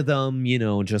in rhythm,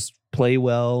 just play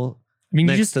well. I mean,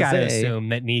 you just got to assume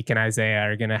that Neek and Isaiah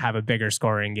are going to have a bigger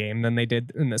scoring game than they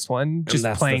did in this one. Just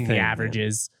playing the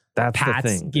averages. That's Pat's,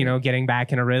 the thing. Getting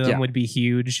back in a rhythm would be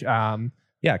huge. Can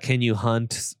you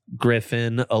hunt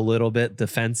Griffin a little bit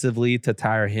defensively to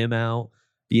tire him out?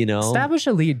 Establish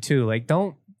a lead too. Like,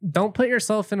 don't don't put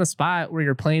yourself in a spot where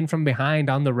you're playing from behind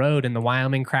on the road and the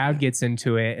Wyoming crowd gets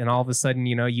into it. And all of a sudden,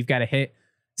 you've got to hit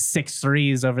 6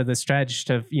 threes over the stretch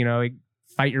to,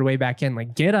 fight your way back in.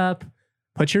 Like, get up,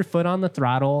 put your foot on the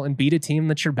throttle and beat a team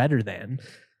that you're better than.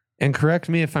 And correct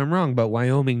me if I'm wrong, but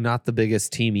Wyoming, not the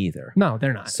biggest team either. No,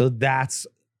 they're not. So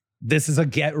this is a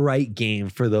get right game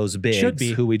for those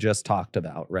bigs who we just talked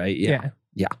about, right?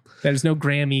 Yeah. There's no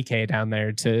Graham Ike down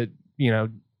there to,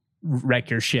 wreck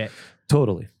your shit.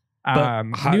 Totally.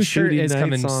 New shirt is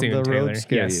coming soon, Taylor.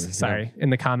 Yes, sorry.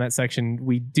 In the comment section,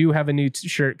 we do have a new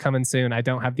shirt coming soon. I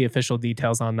don't have the official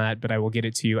details on that, but I will get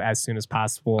it to you as soon as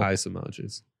possible. Eyes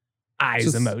emojis.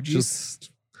 Just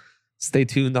stay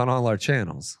tuned on all our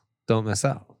channels. Don't miss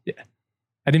out. Yeah.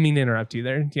 I didn't mean to interrupt you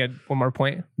there. You had one more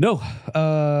point? No.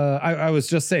 I was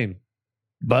just saying,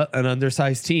 but an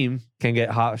undersized team can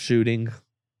get hot shooting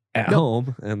at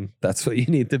home, and that's what you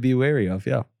need to be wary of.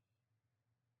 Yeah.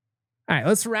 All right,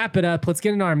 let's wrap it up. Let's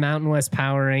get into our Mountain West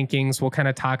power rankings. We'll kind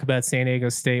of talk about San Diego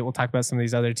State. We'll talk about some of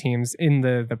these other teams in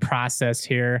the process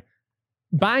here.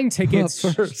 Buying tickets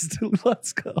first.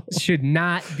 Let's go. Should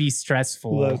not be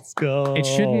stressful. Let's go. It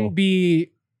shouldn't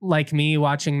be like me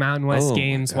watching Mountain West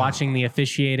games, watching the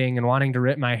officiating and wanting to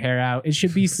rip my hair out. It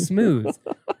should be smooth.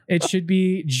 It should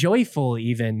be joyful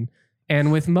even.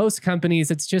 And with most companies,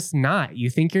 it's just not. You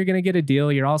think you're going to get a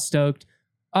deal. You're all stoked.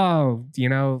 Oh,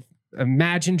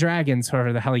 Imagine Dragons,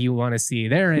 whoever the hell you want to see.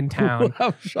 They're in town.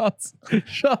 Wow, shots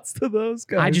to those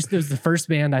guys. It was the first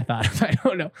band I thought of. I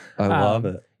don't know. I love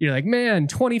it. You're like, man,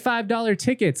 $25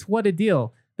 tickets. What a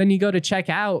deal. Then you go to check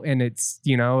out and it's,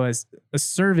 a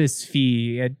service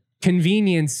fee, a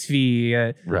convenience fee.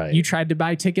 Right. You tried to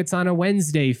buy tickets on a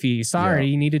Wednesday fee. Sorry,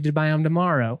 you needed to buy them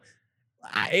tomorrow.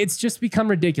 It's just become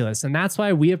ridiculous. And that's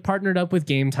why we have partnered up with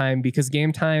Game Time, because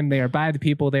Game Time, they are by the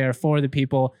people. They are for the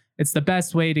people. It's the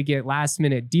best way to get last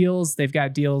minute deals. They've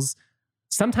got deals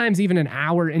sometimes even an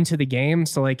hour into the game.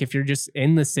 So like if you're just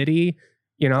in the city,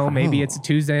 maybe it's a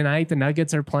Tuesday night, the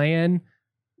Nuggets are playing,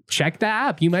 check the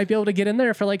app. You might be able to get in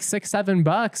there for like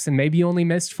 $6-7 and maybe you only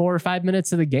missed 4 or 5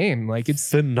 minutes of the game. Like, it's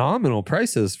phenomenal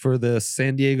prices for the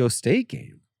San Diego State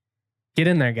game. Get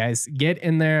in there, guys. Get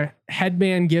in there.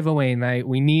 Headband giveaway night.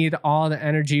 We need all the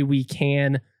energy we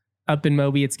can up in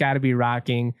Moby. It's got to be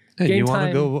rocking. Hey, you want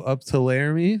to go up to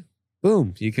Laramie?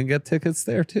 Boom. You can get tickets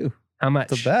there too. How much?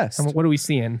 The best. What are we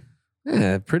seeing?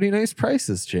 Yeah, pretty nice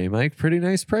prices, J Mike. Pretty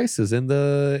nice prices in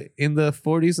the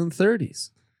 40s and 30s.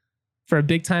 For a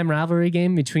big time rivalry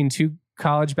game between two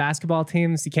college basketball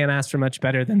teams, you can't ask for much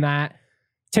better than that.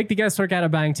 Take the guesswork out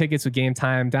of buying tickets with Game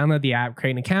Time. Download the app,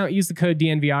 create an account, use the code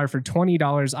DNVR for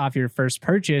 $20 off your first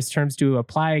purchase. Terms do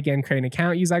apply. Again, create an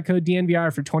account, use that code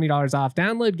DNVR for $20 off.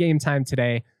 Download Game Time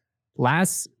today.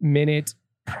 Last minute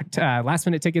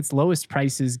tickets, lowest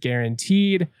prices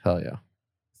guaranteed. Hell yeah.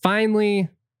 Finally,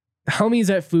 the homies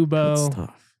at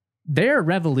Fubo, they're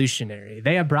revolutionary.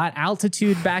 They have brought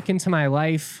altitude back into my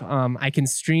life. I can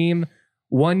stream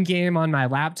one game on my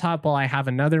laptop while I have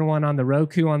another one on the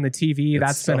Roku on the TV.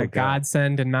 That's been a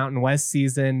godsend in Mountain West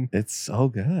season. It's so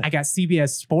good. I got CBS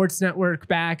Sports Network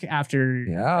back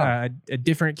after a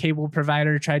different cable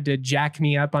provider tried to jack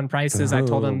me up on prices. I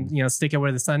told them, stick it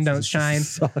where the sun don't shine.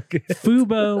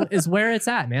 Fubo is where it's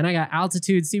at, man. I got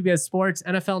Altitude, CBS Sports,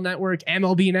 NFL Network,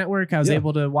 MLB Network. I was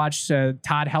able to watch Todd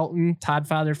Helton, Todd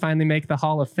Father, finally make the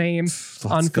Hall of Fame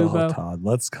on Fubo. Todd.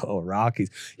 Let's go, Rockies.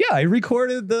 Yeah, I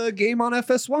recorded the game on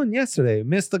FS1 yesterday.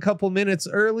 Missed a couple minutes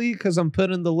early because I'm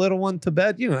putting the little one to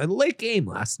bed. A late game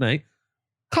last night.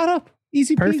 Caught up.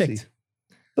 Easy peasy. Perfect.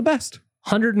 The best.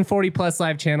 140 plus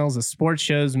live channels of sports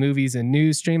shows, movies, and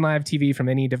news. Stream live TV from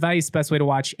any device. Best way to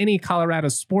watch any Colorado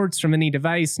sports from any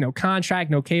device. No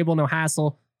contract, no cable, no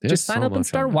hassle. Just sign up and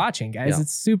start watching, guys.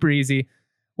 It's super easy.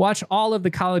 Watch all of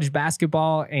the college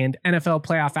basketball and NFL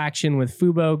playoff action with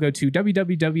Fubo. Go to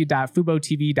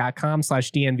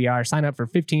www.fubotv.com/DNVR. Sign up for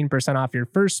 15% off your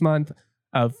first month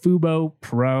of Fubo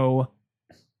Pro.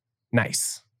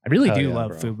 Nice. I really do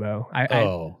love Fubo.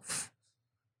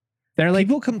 They're like,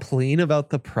 people complain about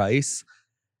the price.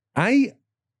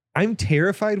 I'm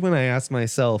terrified when I ask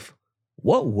myself,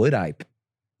 what would I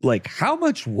like? How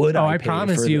much would I pay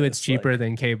promise for you this? it's cheaper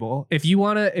than cable. If you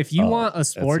want a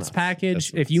sports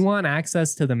package, if you want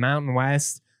access to the Mountain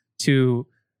West, to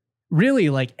really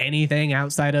like anything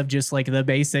outside of just like the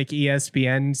basic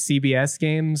ESPN, CBS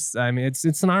games, I mean,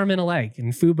 it's an arm and a leg,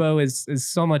 and Fubo is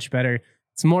so much better.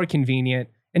 It's more convenient.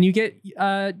 And you get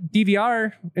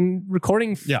DVR and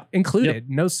recording included.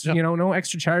 No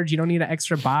extra charge. You don't need an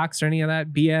extra box or any of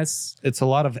that BS. It's a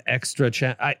lot of extra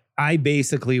I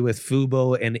basically, with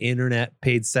Fubo and internet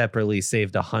paid separately,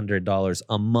 saved $100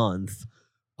 a month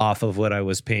off of what I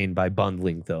was paying by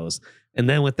bundling those. And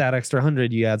then with that extra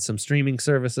 100, you add some streaming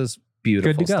services.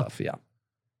 Beautiful Good to stuff. go. Yeah.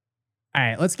 All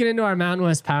right, let's get into our Mountain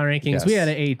West Power Rankings. Yes, We had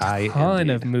a ton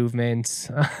of movement.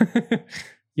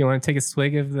 You want to take a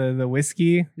swig of the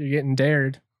whiskey? You're getting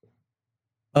dared.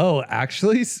 Oh,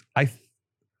 actually,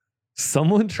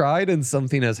 someone tried and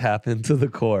something has happened to the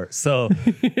core. So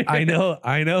I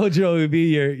know, Joey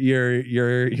B,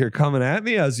 you're coming at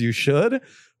me as you should.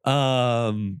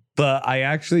 But I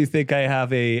actually think I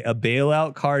have a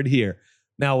bailout card here.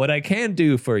 Now, what I can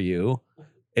do for you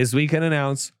is we can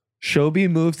announce show be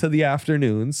moved to the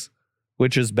afternoons,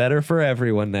 which is better for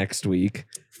everyone next week.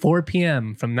 4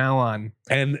 p.m. from now on.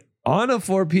 And on a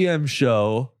 4 p.m.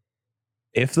 show,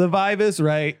 if the vibe is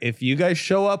right, if you guys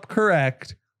show up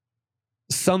correct,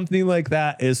 something like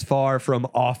that is far from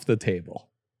off the table.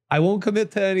 I won't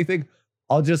commit to anything.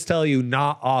 I'll just tell you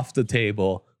not off the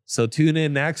table. So tune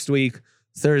in next week,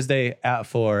 Thursday at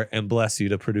 4, and bless you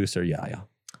to producer Yaya.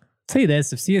 Tell you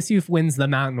this, if CSU wins the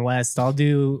Mountain West, I'll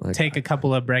take a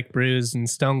couple of Breck Brews and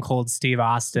Stone Cold Steve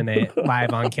Austin it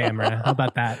live on camera. How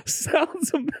about that?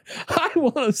 I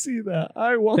want to see that.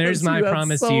 There's my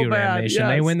promise to you, Ram Nation. Yes.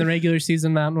 They win the regular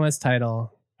season Mountain West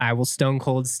title. I will Stone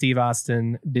Cold Steve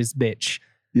Austin this bitch.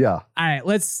 Yeah. All right,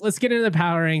 let's get into the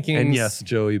power rankings. And yes,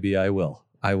 Joey B, I will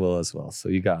as well. So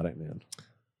you got it, man.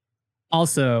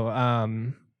 Also,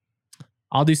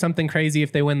 I'll do something crazy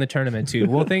if they win the tournament too.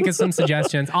 We'll think of some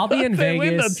suggestions. I'll be in they Vegas.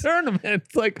 Win the tournament.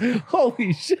 It's like,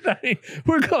 holy shit!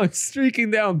 We're going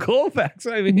streaking down Colfax.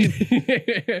 I mean,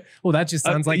 well, that just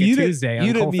sounds like a Tuesday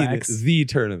on Colfax. Mean the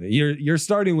tournament. You're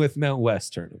starting with Mount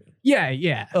West tournament.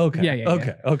 Yeah. Okay. Yeah.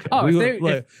 Okay.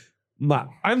 Oh,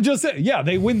 I'm just saying, yeah,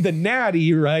 they win the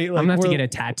natty, right? Like, I'm gonna have to get a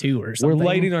tattoo or something. We're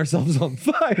lighting ourselves on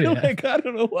fire. Yeah. Like, I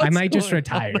don't know what. I might just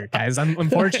retire, guys.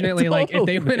 Unfortunately, like if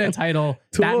they win a title,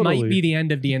 that might be the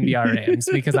end of the NBR Rams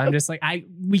because I'm just like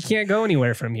we can't go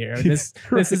anywhere from here. This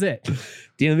is it.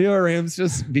 The NBR Rams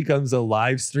just becomes a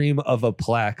live stream of a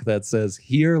plaque that says,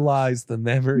 "Here lies the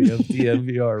memory of the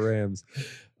NBR Rams."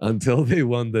 Until they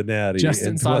won the natty.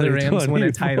 Justin saw the Rams win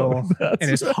a title and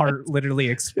his heart literally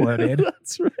exploded.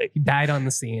 That's right. He died on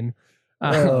the scene.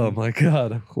 Oh my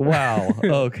God. Wow.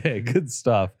 Okay. Good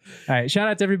stuff. All right. Shout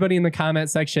out to everybody in the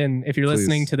comment section. If you're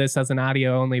listening to this as an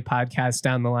audio only podcast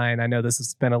down the line, I know this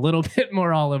has been a little bit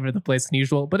more all over the place than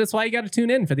usual, but it's why you got to tune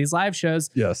in for these live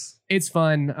shows. Yes. It's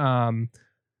fun.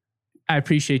 I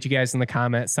appreciate you guys in the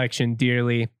comment section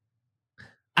dearly.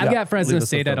 I've got Fresno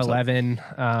State at 11.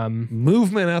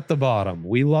 Movement at the bottom.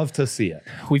 We love to see it.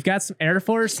 We've got some Air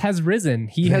Force has risen.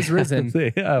 He has risen.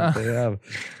 They have.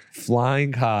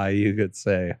 Flying high, you could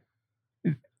say.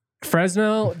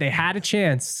 Fresno, they had a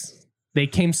chance. They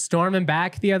came storming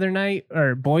back the other night,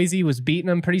 or Boise was beating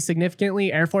them pretty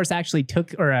significantly. Fresno actually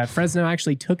took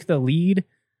the lead,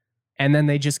 and then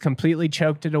they just completely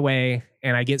choked it away.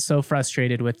 And I get so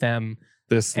frustrated with them.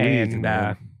 This league,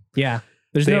 yeah.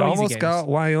 They almost got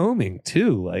Wyoming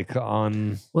too,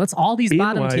 well, it's all these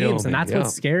bottom teams, and that's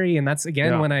what's scary. And that's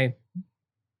when I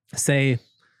say,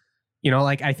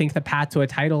 I think the path to a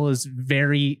title is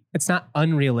it's not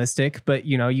unrealistic, but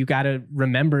you got to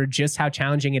remember just how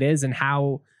challenging it is and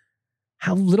how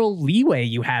little leeway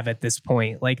you have at this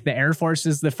point. Like the Air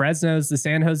Forces, the Fresnos, the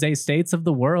San Jose States of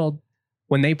the world,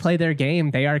 when they play their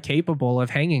game, they are capable of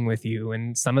hanging with you.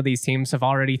 And some of these teams have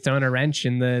already thrown a wrench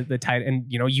in the title. And,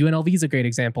 UNLV is a great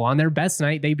example. On their best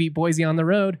night, they beat Boise on the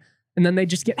road, and then they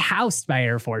just get housed by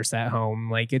Air Force at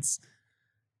home. Like it's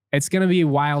going to be a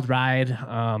wild ride.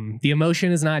 The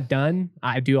emotion is not done.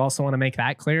 I do also want to make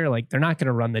that clear. Like they're not going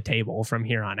to run the table from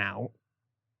here on out.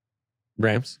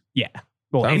 Rams? Yeah.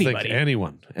 Well, anybody.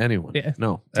 Anyone. Yeah.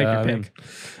 No. Take your pick.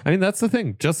 I mean, that's the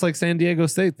thing. Just like San Diego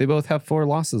State, they both have 4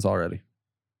 losses already.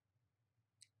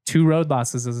 2 road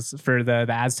losses for the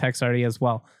Aztecs already as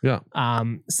well. Yeah.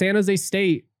 San Jose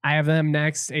State, I have them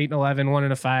next, 8-11,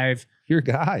 1-5. Your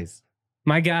guys.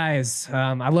 My guys.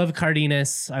 I love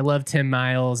Cardenas. I love Tim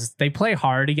Miles. They play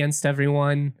hard against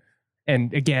everyone.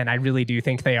 And again, I really do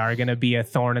think they are going to be a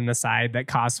thorn in the side that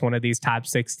costs one of these top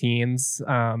 6 teams.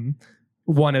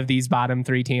 One of these bottom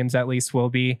 3 teams at least will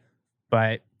be.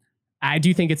 But I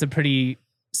do think it's a pretty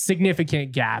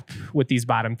significant gap with these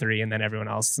bottom 3 and then everyone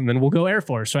else. And then we'll go Air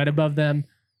Force right above them,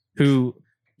 who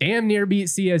damn near beat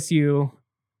CSU,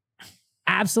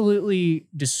 absolutely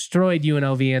destroyed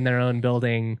UNLV in their own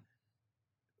building.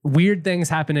 Weird things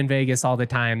happen in Vegas all the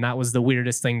time. That was the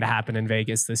weirdest thing to happen in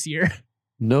Vegas this year.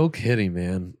 No kidding,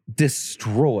 man.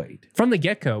 Destroyed. From the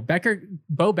get-go.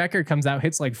 Bo Becker comes out,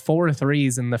 hits like 4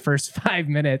 threes in the first 5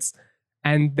 minutes.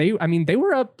 And they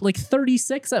were up like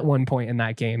 36 at one point in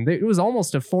that game. It was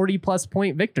almost a 40-plus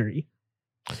point victory.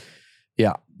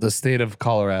 Yeah, the state of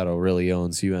Colorado really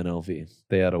owns UNLV.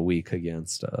 They had a week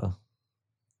against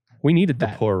We needed the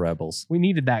that. poor Rebels. We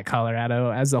needed that,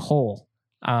 Colorado as a whole.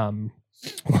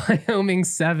 Wyoming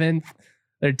 7th.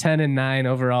 They're 10-9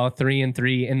 overall,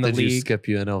 3-3 in the league. Did you skip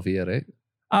UNLV at 8?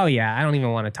 Oh yeah, I don't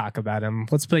even want to talk about them.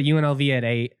 Let's put UNLV at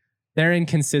 8. Their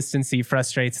inconsistency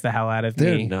frustrates the hell out of me.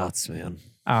 They're nuts, man.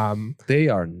 They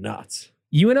are nuts.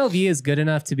 UNLV is good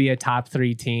enough to be a top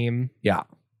 3 team. Yeah.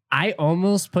 I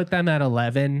almost put them at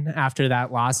 11 after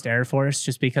that lost Air Force,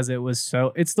 just because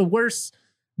it's the worst.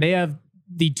 They have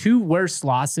the 2 worst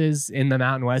losses in the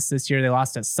Mountain West this year. They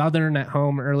lost at Southern at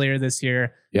home earlier this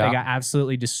year. Yeah. They got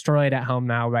absolutely destroyed at home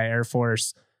now by Air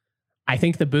Force. I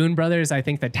think the Boone brothers, I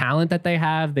think the talent that they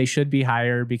have, they should be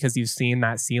higher because you've seen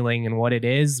that ceiling and what it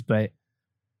is. But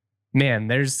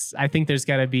man, I think there's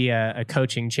got to be a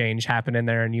coaching change happening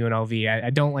there in UNLV. I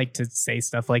don't like to say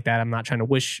stuff like that. I'm not trying to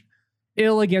wish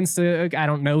ill against I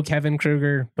don't know Kevin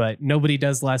Kruger, but nobody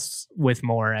does less with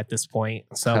more at this point.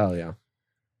 So hell yeah.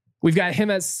 We've got him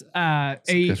at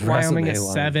 8, Wyoming at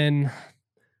 7.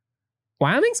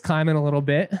 Wyoming's climbing a little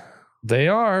bit. They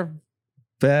are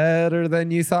better than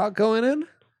you thought going in?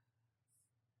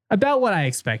 About what I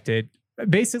expected.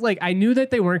 Basically, I knew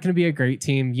that they weren't going to be a great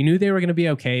team. You knew they were going to be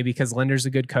okay because Linder's a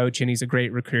good coach and he's a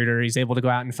great recruiter. He's able to go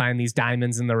out and find these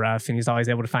diamonds in the rough, and he's always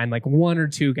able to find like 1 or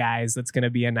 2 guys that's going to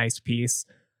be a nice piece.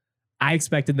 I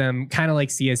expected them, kind of like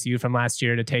CSU from last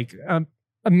year, to take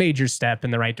a major step in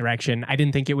the right direction. I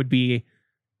didn't think it would be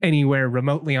anywhere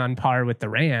remotely on par with the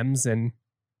Rams. And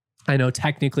I know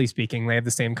technically speaking, they have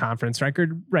the same conference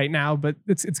record right now, but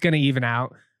it's going to even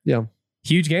out. Yeah.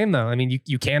 Huge game though. I mean,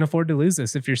 you can't afford to lose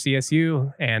this if you're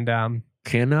CSU, and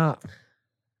cannot.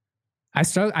 I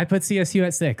put CSU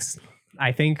at 6.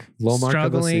 I think low mark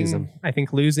struggling. Of the season. I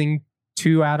think losing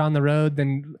 2 out on the road,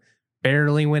 then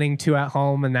barely winning 2 at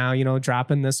home, and now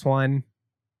dropping this one.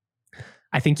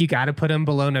 I think you got to put them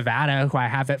below Nevada, who I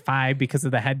have at 5 because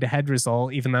of the head-to-head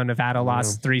result. Even though Nevada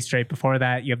lost 3 straight before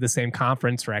that, you have the same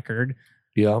conference record.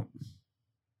 Yep.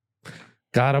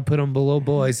 Gotta put them below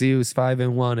Boise, who's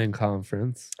 5-1 in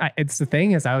conference. It's the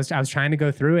thing is, I was trying to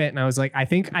go through it, and I was like, I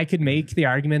think I could make the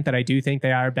argument that I do think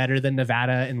they are better than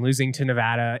Nevada, and losing to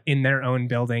Nevada in their own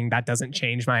building, that doesn't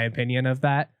change my opinion of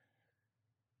that.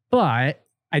 But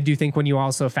I do think when you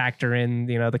also factor in,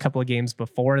 the couple of games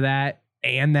before that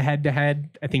and the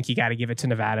head-to-head, I think you got to give it to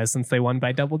Nevada since they won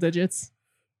by double digits.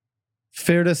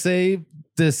 Fair to say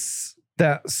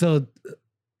so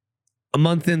a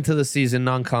month into the season,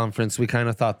 non-conference, we kind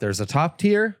of thought there's a top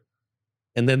tier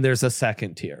and then there's a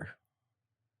second tier.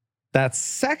 That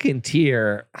second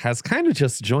tier has kind of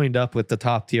just joined up with the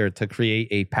top tier to create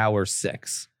a power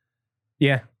 6.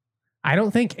 Yeah. I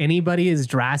don't think anybody is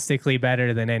drastically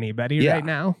better than anybody right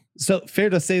now. So fair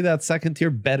to say that second tier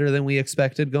better than we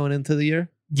expected going into the year?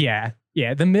 Yeah.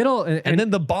 Yeah. The middle. And then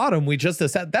the bottom, we just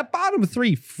said that bottom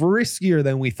 3 friskier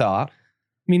than we thought.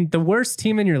 I mean, the worst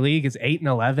team in your league is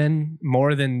 8-11,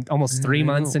 more than almost 3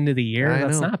 months into the year.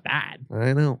 That's not bad.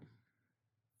 I know.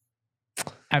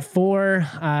 At 4,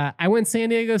 I went San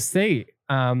Diego State.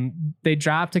 They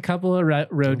dropped a couple of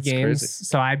road games. Crazy.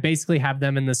 So I basically have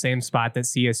them in the same spot that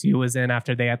CSU was in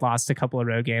after they had lost a couple of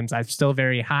road games. I'm still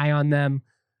very high on them.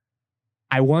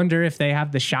 I wonder if they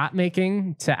have the shot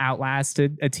making to outlast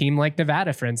a team like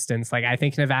Nevada, for instance. Like, I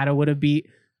think Nevada would have beat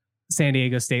San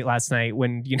Diego State last night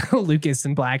when, Lucas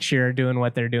and Blackshear are doing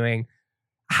what they're doing.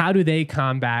 How do they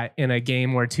combat in a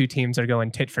game where 2 teams are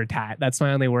going tit for tat? That's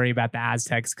my only worry about the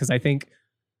Aztecs, because I think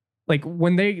like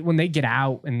when they get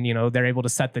out and, they're able to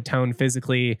set the tone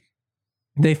physically,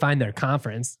 they find their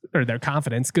confidence.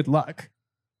 Good luck.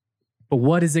 But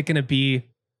what is it going to be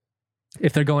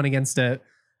if they're going against a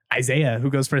Isaiah who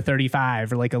goes for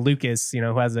 35, or like a Lucas,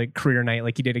 who has a career night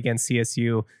like he did against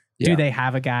CSU? Yeah. Do they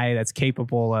have a guy that's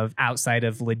capable of, outside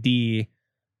of Ledee,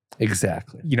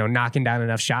 exactly, knocking down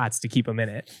enough shots to keep them in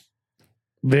it?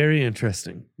 Very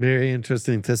interesting. Very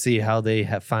interesting to see how they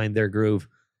find their groove.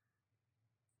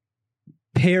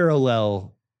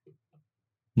 Parallel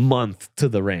month to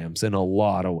the Rams in a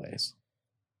lot of ways.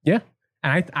 Yeah.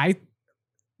 And I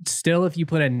still, if you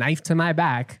put a knife to my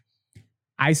back,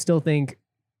 I still think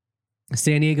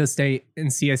San Diego State and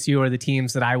CSU are the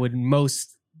teams that I would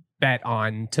most bet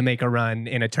on to make a run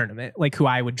in a tournament, like who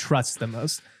I would trust the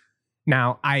most.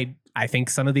 Now, I think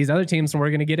some of these other teams, and we're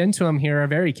going to get into them here, are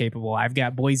very capable. I've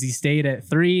got Boise State at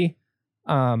 3.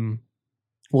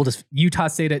 Utah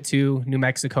State at 2, New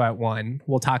Mexico at 1.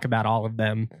 We'll talk about all of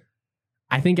them.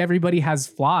 I think everybody has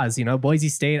flaws. Boise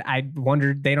State, I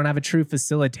wondered, they don't have a true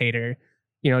facilitator.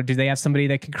 Do they have somebody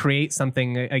that can create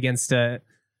something against a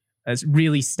a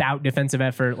really stout defensive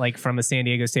effort like from a San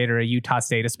Diego State or a Utah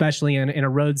State, especially in a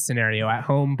road scenario. At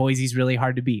home, Boise's really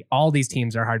hard to beat. All these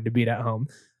teams are hard to beat at home.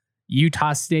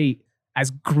 Utah State, as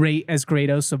great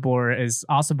Osabor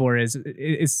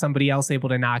is somebody else able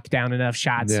to knock down enough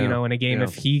shots, in a game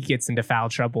if he gets into foul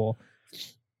trouble.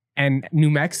 And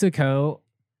New Mexico,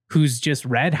 who's just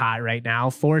red hot right now,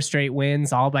 4 straight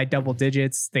wins, all by double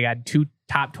digits. They got 2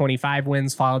 top 25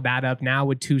 wins, followed that up now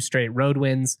with 2 straight road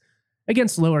wins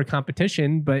against lower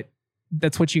competition, but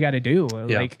that's what you got to do.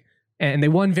 Yeah. And they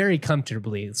won very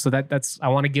comfortably. So that's, I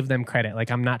want to give them credit. Like,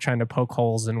 I'm not trying to poke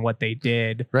holes in what they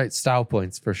did. Right. Style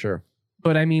points for sure.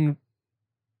 But I mean,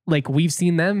 like, we've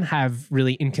seen them have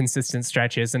really inconsistent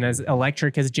stretches. And as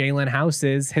electric as Jalen House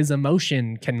is, his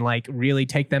emotion can like really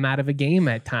take them out of a game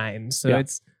at times. So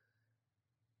it's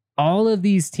all of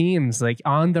these teams, like,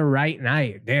 on the right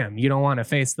night, damn, you don't want to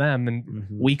face them. And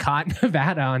we caught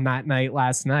Nevada on that night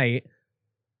last night.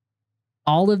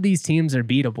 All of these teams are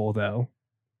beatable, though.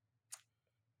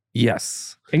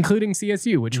 Yes. Including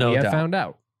CSU, which we have found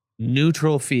out.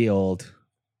 Neutral field.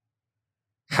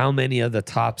 How many of the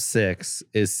top 6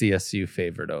 is CSU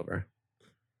favored over?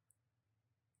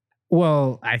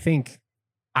 Well,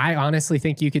 I honestly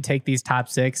think you could take these top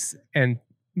 6 and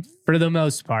for the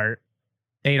most part,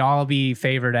 they'd all be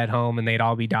favored at home and they'd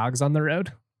all be dogs on the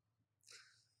road.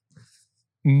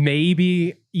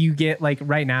 Maybe you get, like,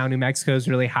 right now, New Mexico's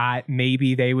really hot.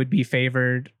 Maybe they would be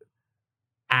favored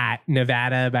at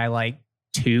Nevada by like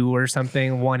 2 or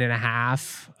something,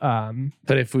 1.5.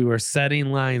 But if we were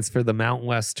setting lines for the Mountain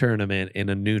West tournament in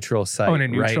a neutral site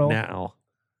right now,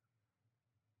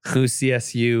 who's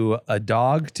CSU a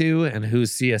dog to and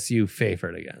who's CSU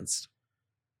favored against?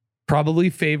 Probably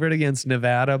favored against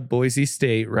Nevada, Boise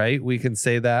State, right? We can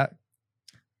say that.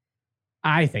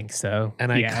 I think so.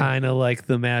 And I kind of like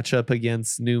the matchup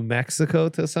against New Mexico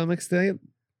to some extent.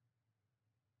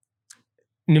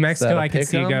 New Mexico, I could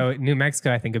see go. New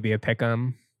Mexico, I think would be a pick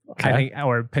 'em. Okay. I think,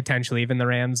 or potentially even the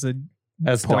Rams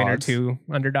as point dogs. Or 2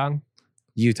 underdog.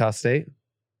 Utah State.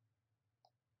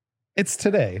 It's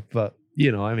today, but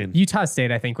I mean, Utah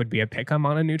State, I think, would be a pick 'em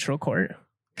on a neutral court.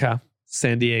 Okay.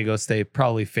 San Diego State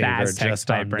probably favored just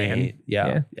by brand.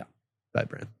 Yeah, by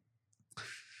brand.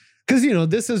 Because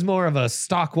this is more of a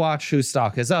stock watch. Whose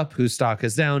stock is up, whose stock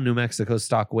is down. New Mexico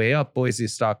stock way up, Boise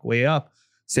stock way up.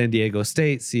 San Diego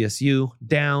State, CSU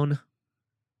down.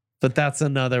 But that's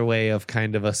another way of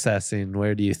kind of assessing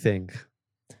where do you think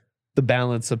the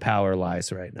balance of power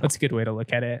lies right now. That's a good way to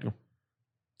look at it.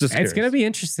 It's going to be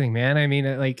interesting, man. I mean,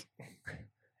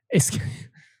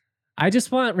 I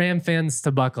just want Ram fans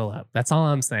to buckle up. That's all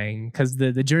I'm saying. Because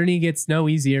the journey gets no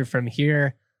easier from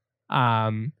here.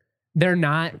 They're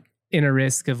not in a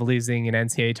risk of losing an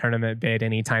NCAA tournament bid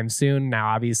anytime soon. Now,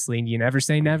 obviously, you never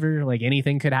say never. Like,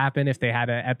 anything could happen. If they had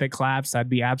an epic collapse, that'd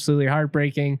be absolutely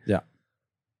heartbreaking. Yeah.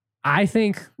 I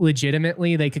think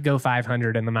legitimately they could go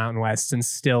 500 in the Mountain West and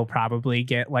still probably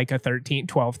get like a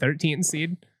 12, 13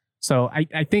 seed. So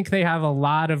I think they have a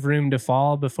lot of room to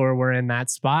fall before we're in that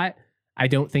spot. I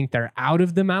don't think they're out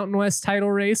of the Mountain West title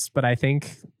race, but I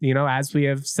think, as we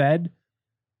have said,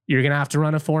 you're going to have to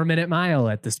run a 4-minute mile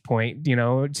at this point,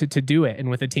 to do it. And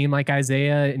with a team like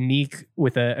Isaiah and Neek,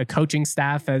 with a coaching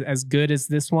staff as good as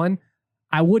this one,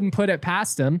 I wouldn't put it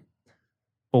past them,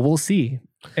 but we'll see.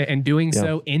 And doing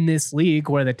so in this league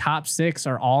where the top 6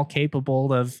 are all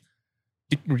capable of,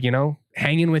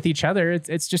 hanging with each other,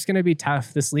 it's just going to be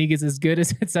tough. This league is as good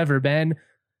as it's ever been.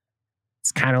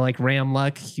 It's kind of like Ram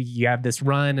luck. You have this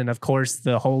run, and of course,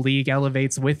 the whole league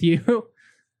elevates with you.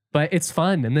 But it's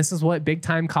fun, and this is what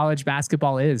big-time college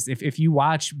basketball is. If you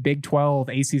watch Big 12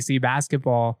 ACC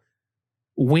basketball,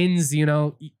 wins,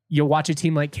 you'll watch a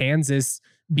team like Kansas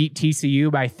beat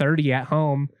TCU by 30 at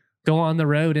home, go on the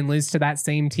road and lose to that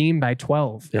same team by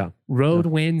 12. Yeah. Road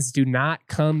wins do not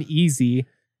come easy.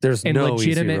 There's in no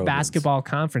legitimate basketball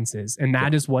conferences. And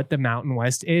that is what the Mountain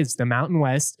West is. The Mountain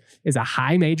West is a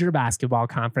high major basketball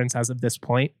conference as of this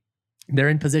point. They're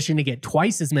in position to get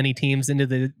twice as many teams into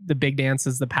the big dance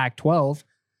as the Pac-12.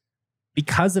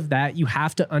 Because of that, you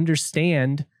have to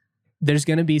understand there's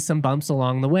going to be some bumps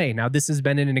along the way. Now, this has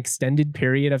been in an extended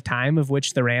period of time of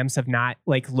which the Rams have not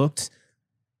looked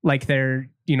like their,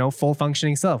 full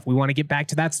functioning self. We want to get back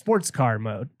to that sports car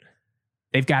mode.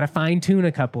 They've got to fine tune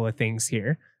a couple of things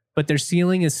here, but their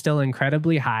ceiling is still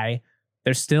incredibly high.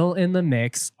 They're still in the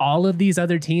mix. All of these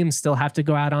other teams still have to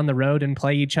go out on the road and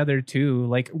play each other too.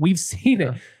 Like, we've seen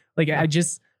it.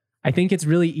 I think it's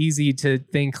really easy to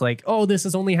think oh, this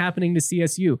is only happening to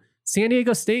CSU. San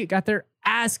Diego State got their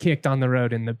ass kicked on the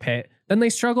road in the pit. Then they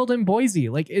struggled in Boise.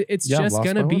 It's just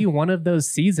going to be one of those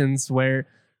seasons where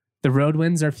The road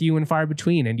wins are few and far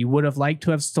between, and you would have liked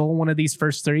to have stolen one of these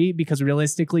first three, because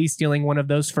realistically, stealing one of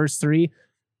those first three,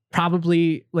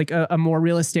 probably like a more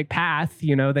realistic path,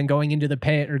 than going into the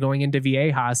pit or going into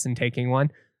Viejas and taking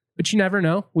one. But you never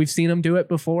know. We've seen them do it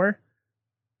before.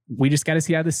 We just got to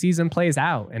see how the season plays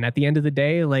out. And at the end of the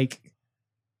day, like,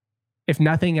 if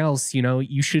nothing else,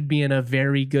 you should be in a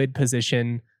very good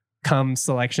position come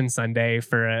Selection Sunday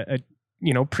for a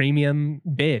premium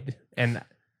bid. And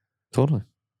totally.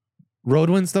 Road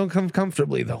wins don't come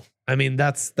comfortably, though. I mean,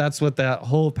 that's what that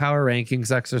whole power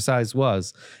rankings exercise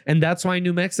was. And that's why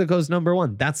New Mexico's number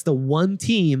one. That's the one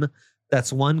team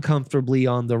that's won comfortably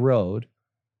on the road.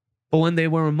 But when they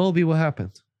were in Moby, what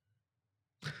happened?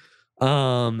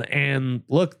 And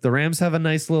look, the Rams have a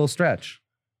nice little stretch,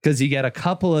 because you get a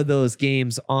couple of those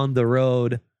games on the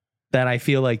road that I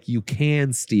feel like you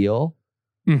can steal.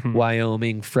 Mm-hmm.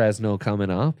 Wyoming, Fresno coming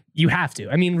up. You have to.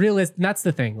 I mean, that's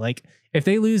the thing. Like, if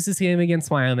they lose this game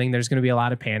against Wyoming, there's going to be a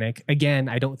lot of panic. Again,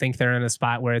 I don't think they're in a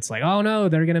spot where it's like, oh no,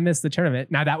 they're going to miss the tournament.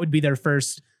 Now, that would be their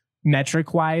first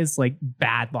metric-wise, like,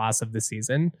 bad loss of the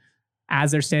season.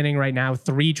 As they're standing right now,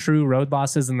 3 true road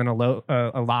losses and then a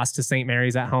loss to St.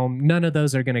 Mary's at home. None of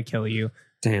those are going to kill you.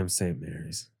 Damn St.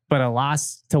 Mary's. But a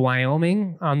loss to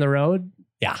Wyoming on the road,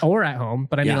 yeah, or at home.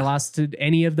 But I mean, a loss to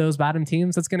any of those bottom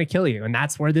teams, that's going to kill you. And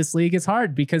that's where this league is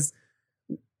hard, because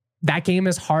that game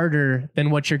is harder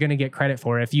than what you're going to get credit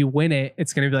for. If you win it,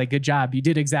 it's going to be like, good job. You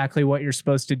did exactly what you're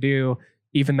supposed to do,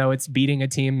 even though it's beating a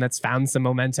team that's found some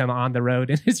momentum on the road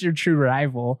and is your true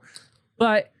rival.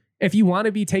 But if you want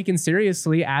to be taken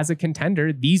seriously as a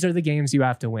contender, these are the games you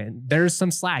have to win. There's some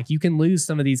slack. You can lose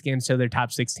some of these games to their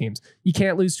top 6 teams. You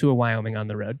can't lose to a Wyoming on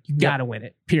the road. You got to win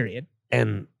it, period.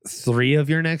 And 3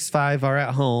 of your next 5 are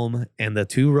at home, and the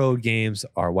 2 road games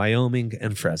are Wyoming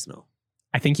and Fresno.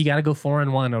 I think you got to go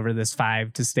 4-1 over this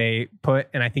 5 to stay put,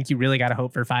 and I think you really got to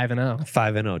hope for 5-0.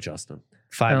 5-0, Justin.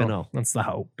 5-0. That's the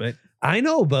hope, but I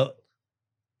know, but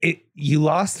you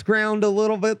lost ground a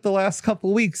little bit the last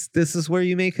couple of weeks. This is where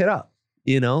you make it up.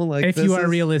 Like, if you are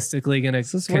realistically going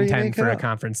to contend for a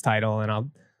conference title,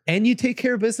 and you take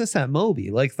care of business at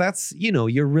Moby, like, that's,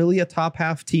 you're really a top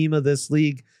half team of this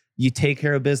league. You take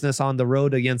care of business on the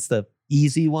road against the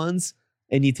easy ones,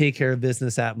 and you take care of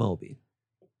business at Moby.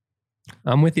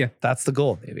 I'm with you. That's the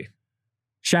goal, baby.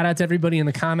 Shout out to everybody in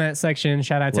the comment section.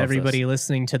 Shout out to everybody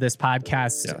listening to this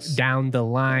podcast down the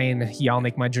line. Y'all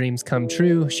make my dreams come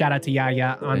true. Shout out to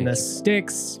Yaya on the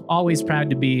sticks. Always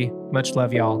proud to be. Much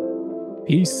love, y'all.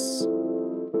 Peace.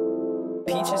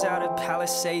 Peaches out of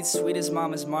Palisades, sweet as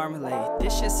mama's marmalade.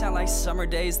 This shit sound like summer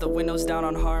days, the windows down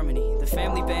on Harmony. The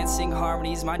family band sing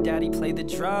harmonies, my daddy played the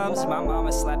drums. My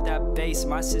mama slapped that bass,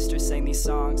 my sister sang these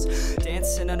songs.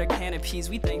 Dancing under canopies,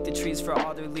 we thank the trees for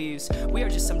all their leaves. We are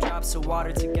just some drops of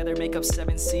water, together make up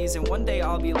 7 seas. And one day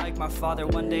I'll be like my father,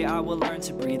 one day I will learn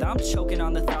to breathe. I'm choking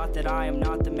on the thought that I am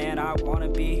not the man I wanna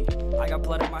be. I got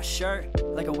blood on my shirt,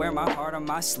 like I wear my heart on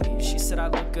my sleeve. She said I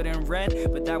look good in red,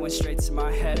 but that went straight to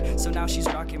my head. So now she's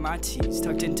rocking my tees,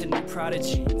 tucked into new Prada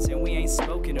jeans. And we ain't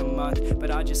spoken a month, but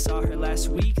I just saw her last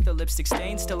week. The lipstick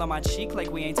stain still on my cheek,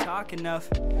 like we ain't talk enough.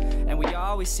 And we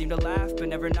always seem to laugh, but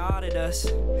never nod at us.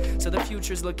 So the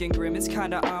future's looking grim, it's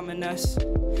kinda ominous.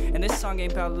 And this song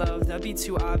ain't about love, that'd be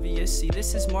too obvious. See,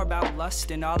 this is more about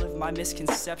lust and all of my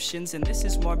misconceptions. And this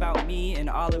is more about me and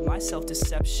all of my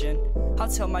self-deception. I'll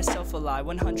tell myself a lie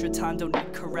 100 times, don't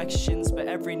need corrections. But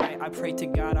every night I pray to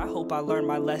God, I hope I learn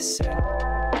my lesson.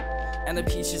 And the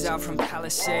peaches out from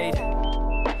Palisade,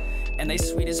 and they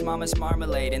sweet as mama's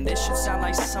marmalade. And this should sound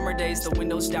like summer days, the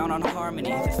windows down on Harmony.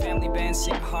 The family band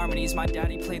sing harmonies, my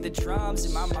daddy played the drums.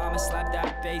 And my mama slapped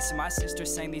that bass, and my sister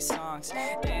sang these songs.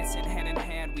 Dancing hand in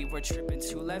hand, we were tripping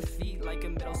 2 left feet like a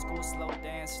middle school slow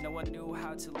dance. No one knew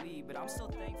how to lead, but I'm still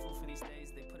thankful for these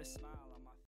days, they put a smile.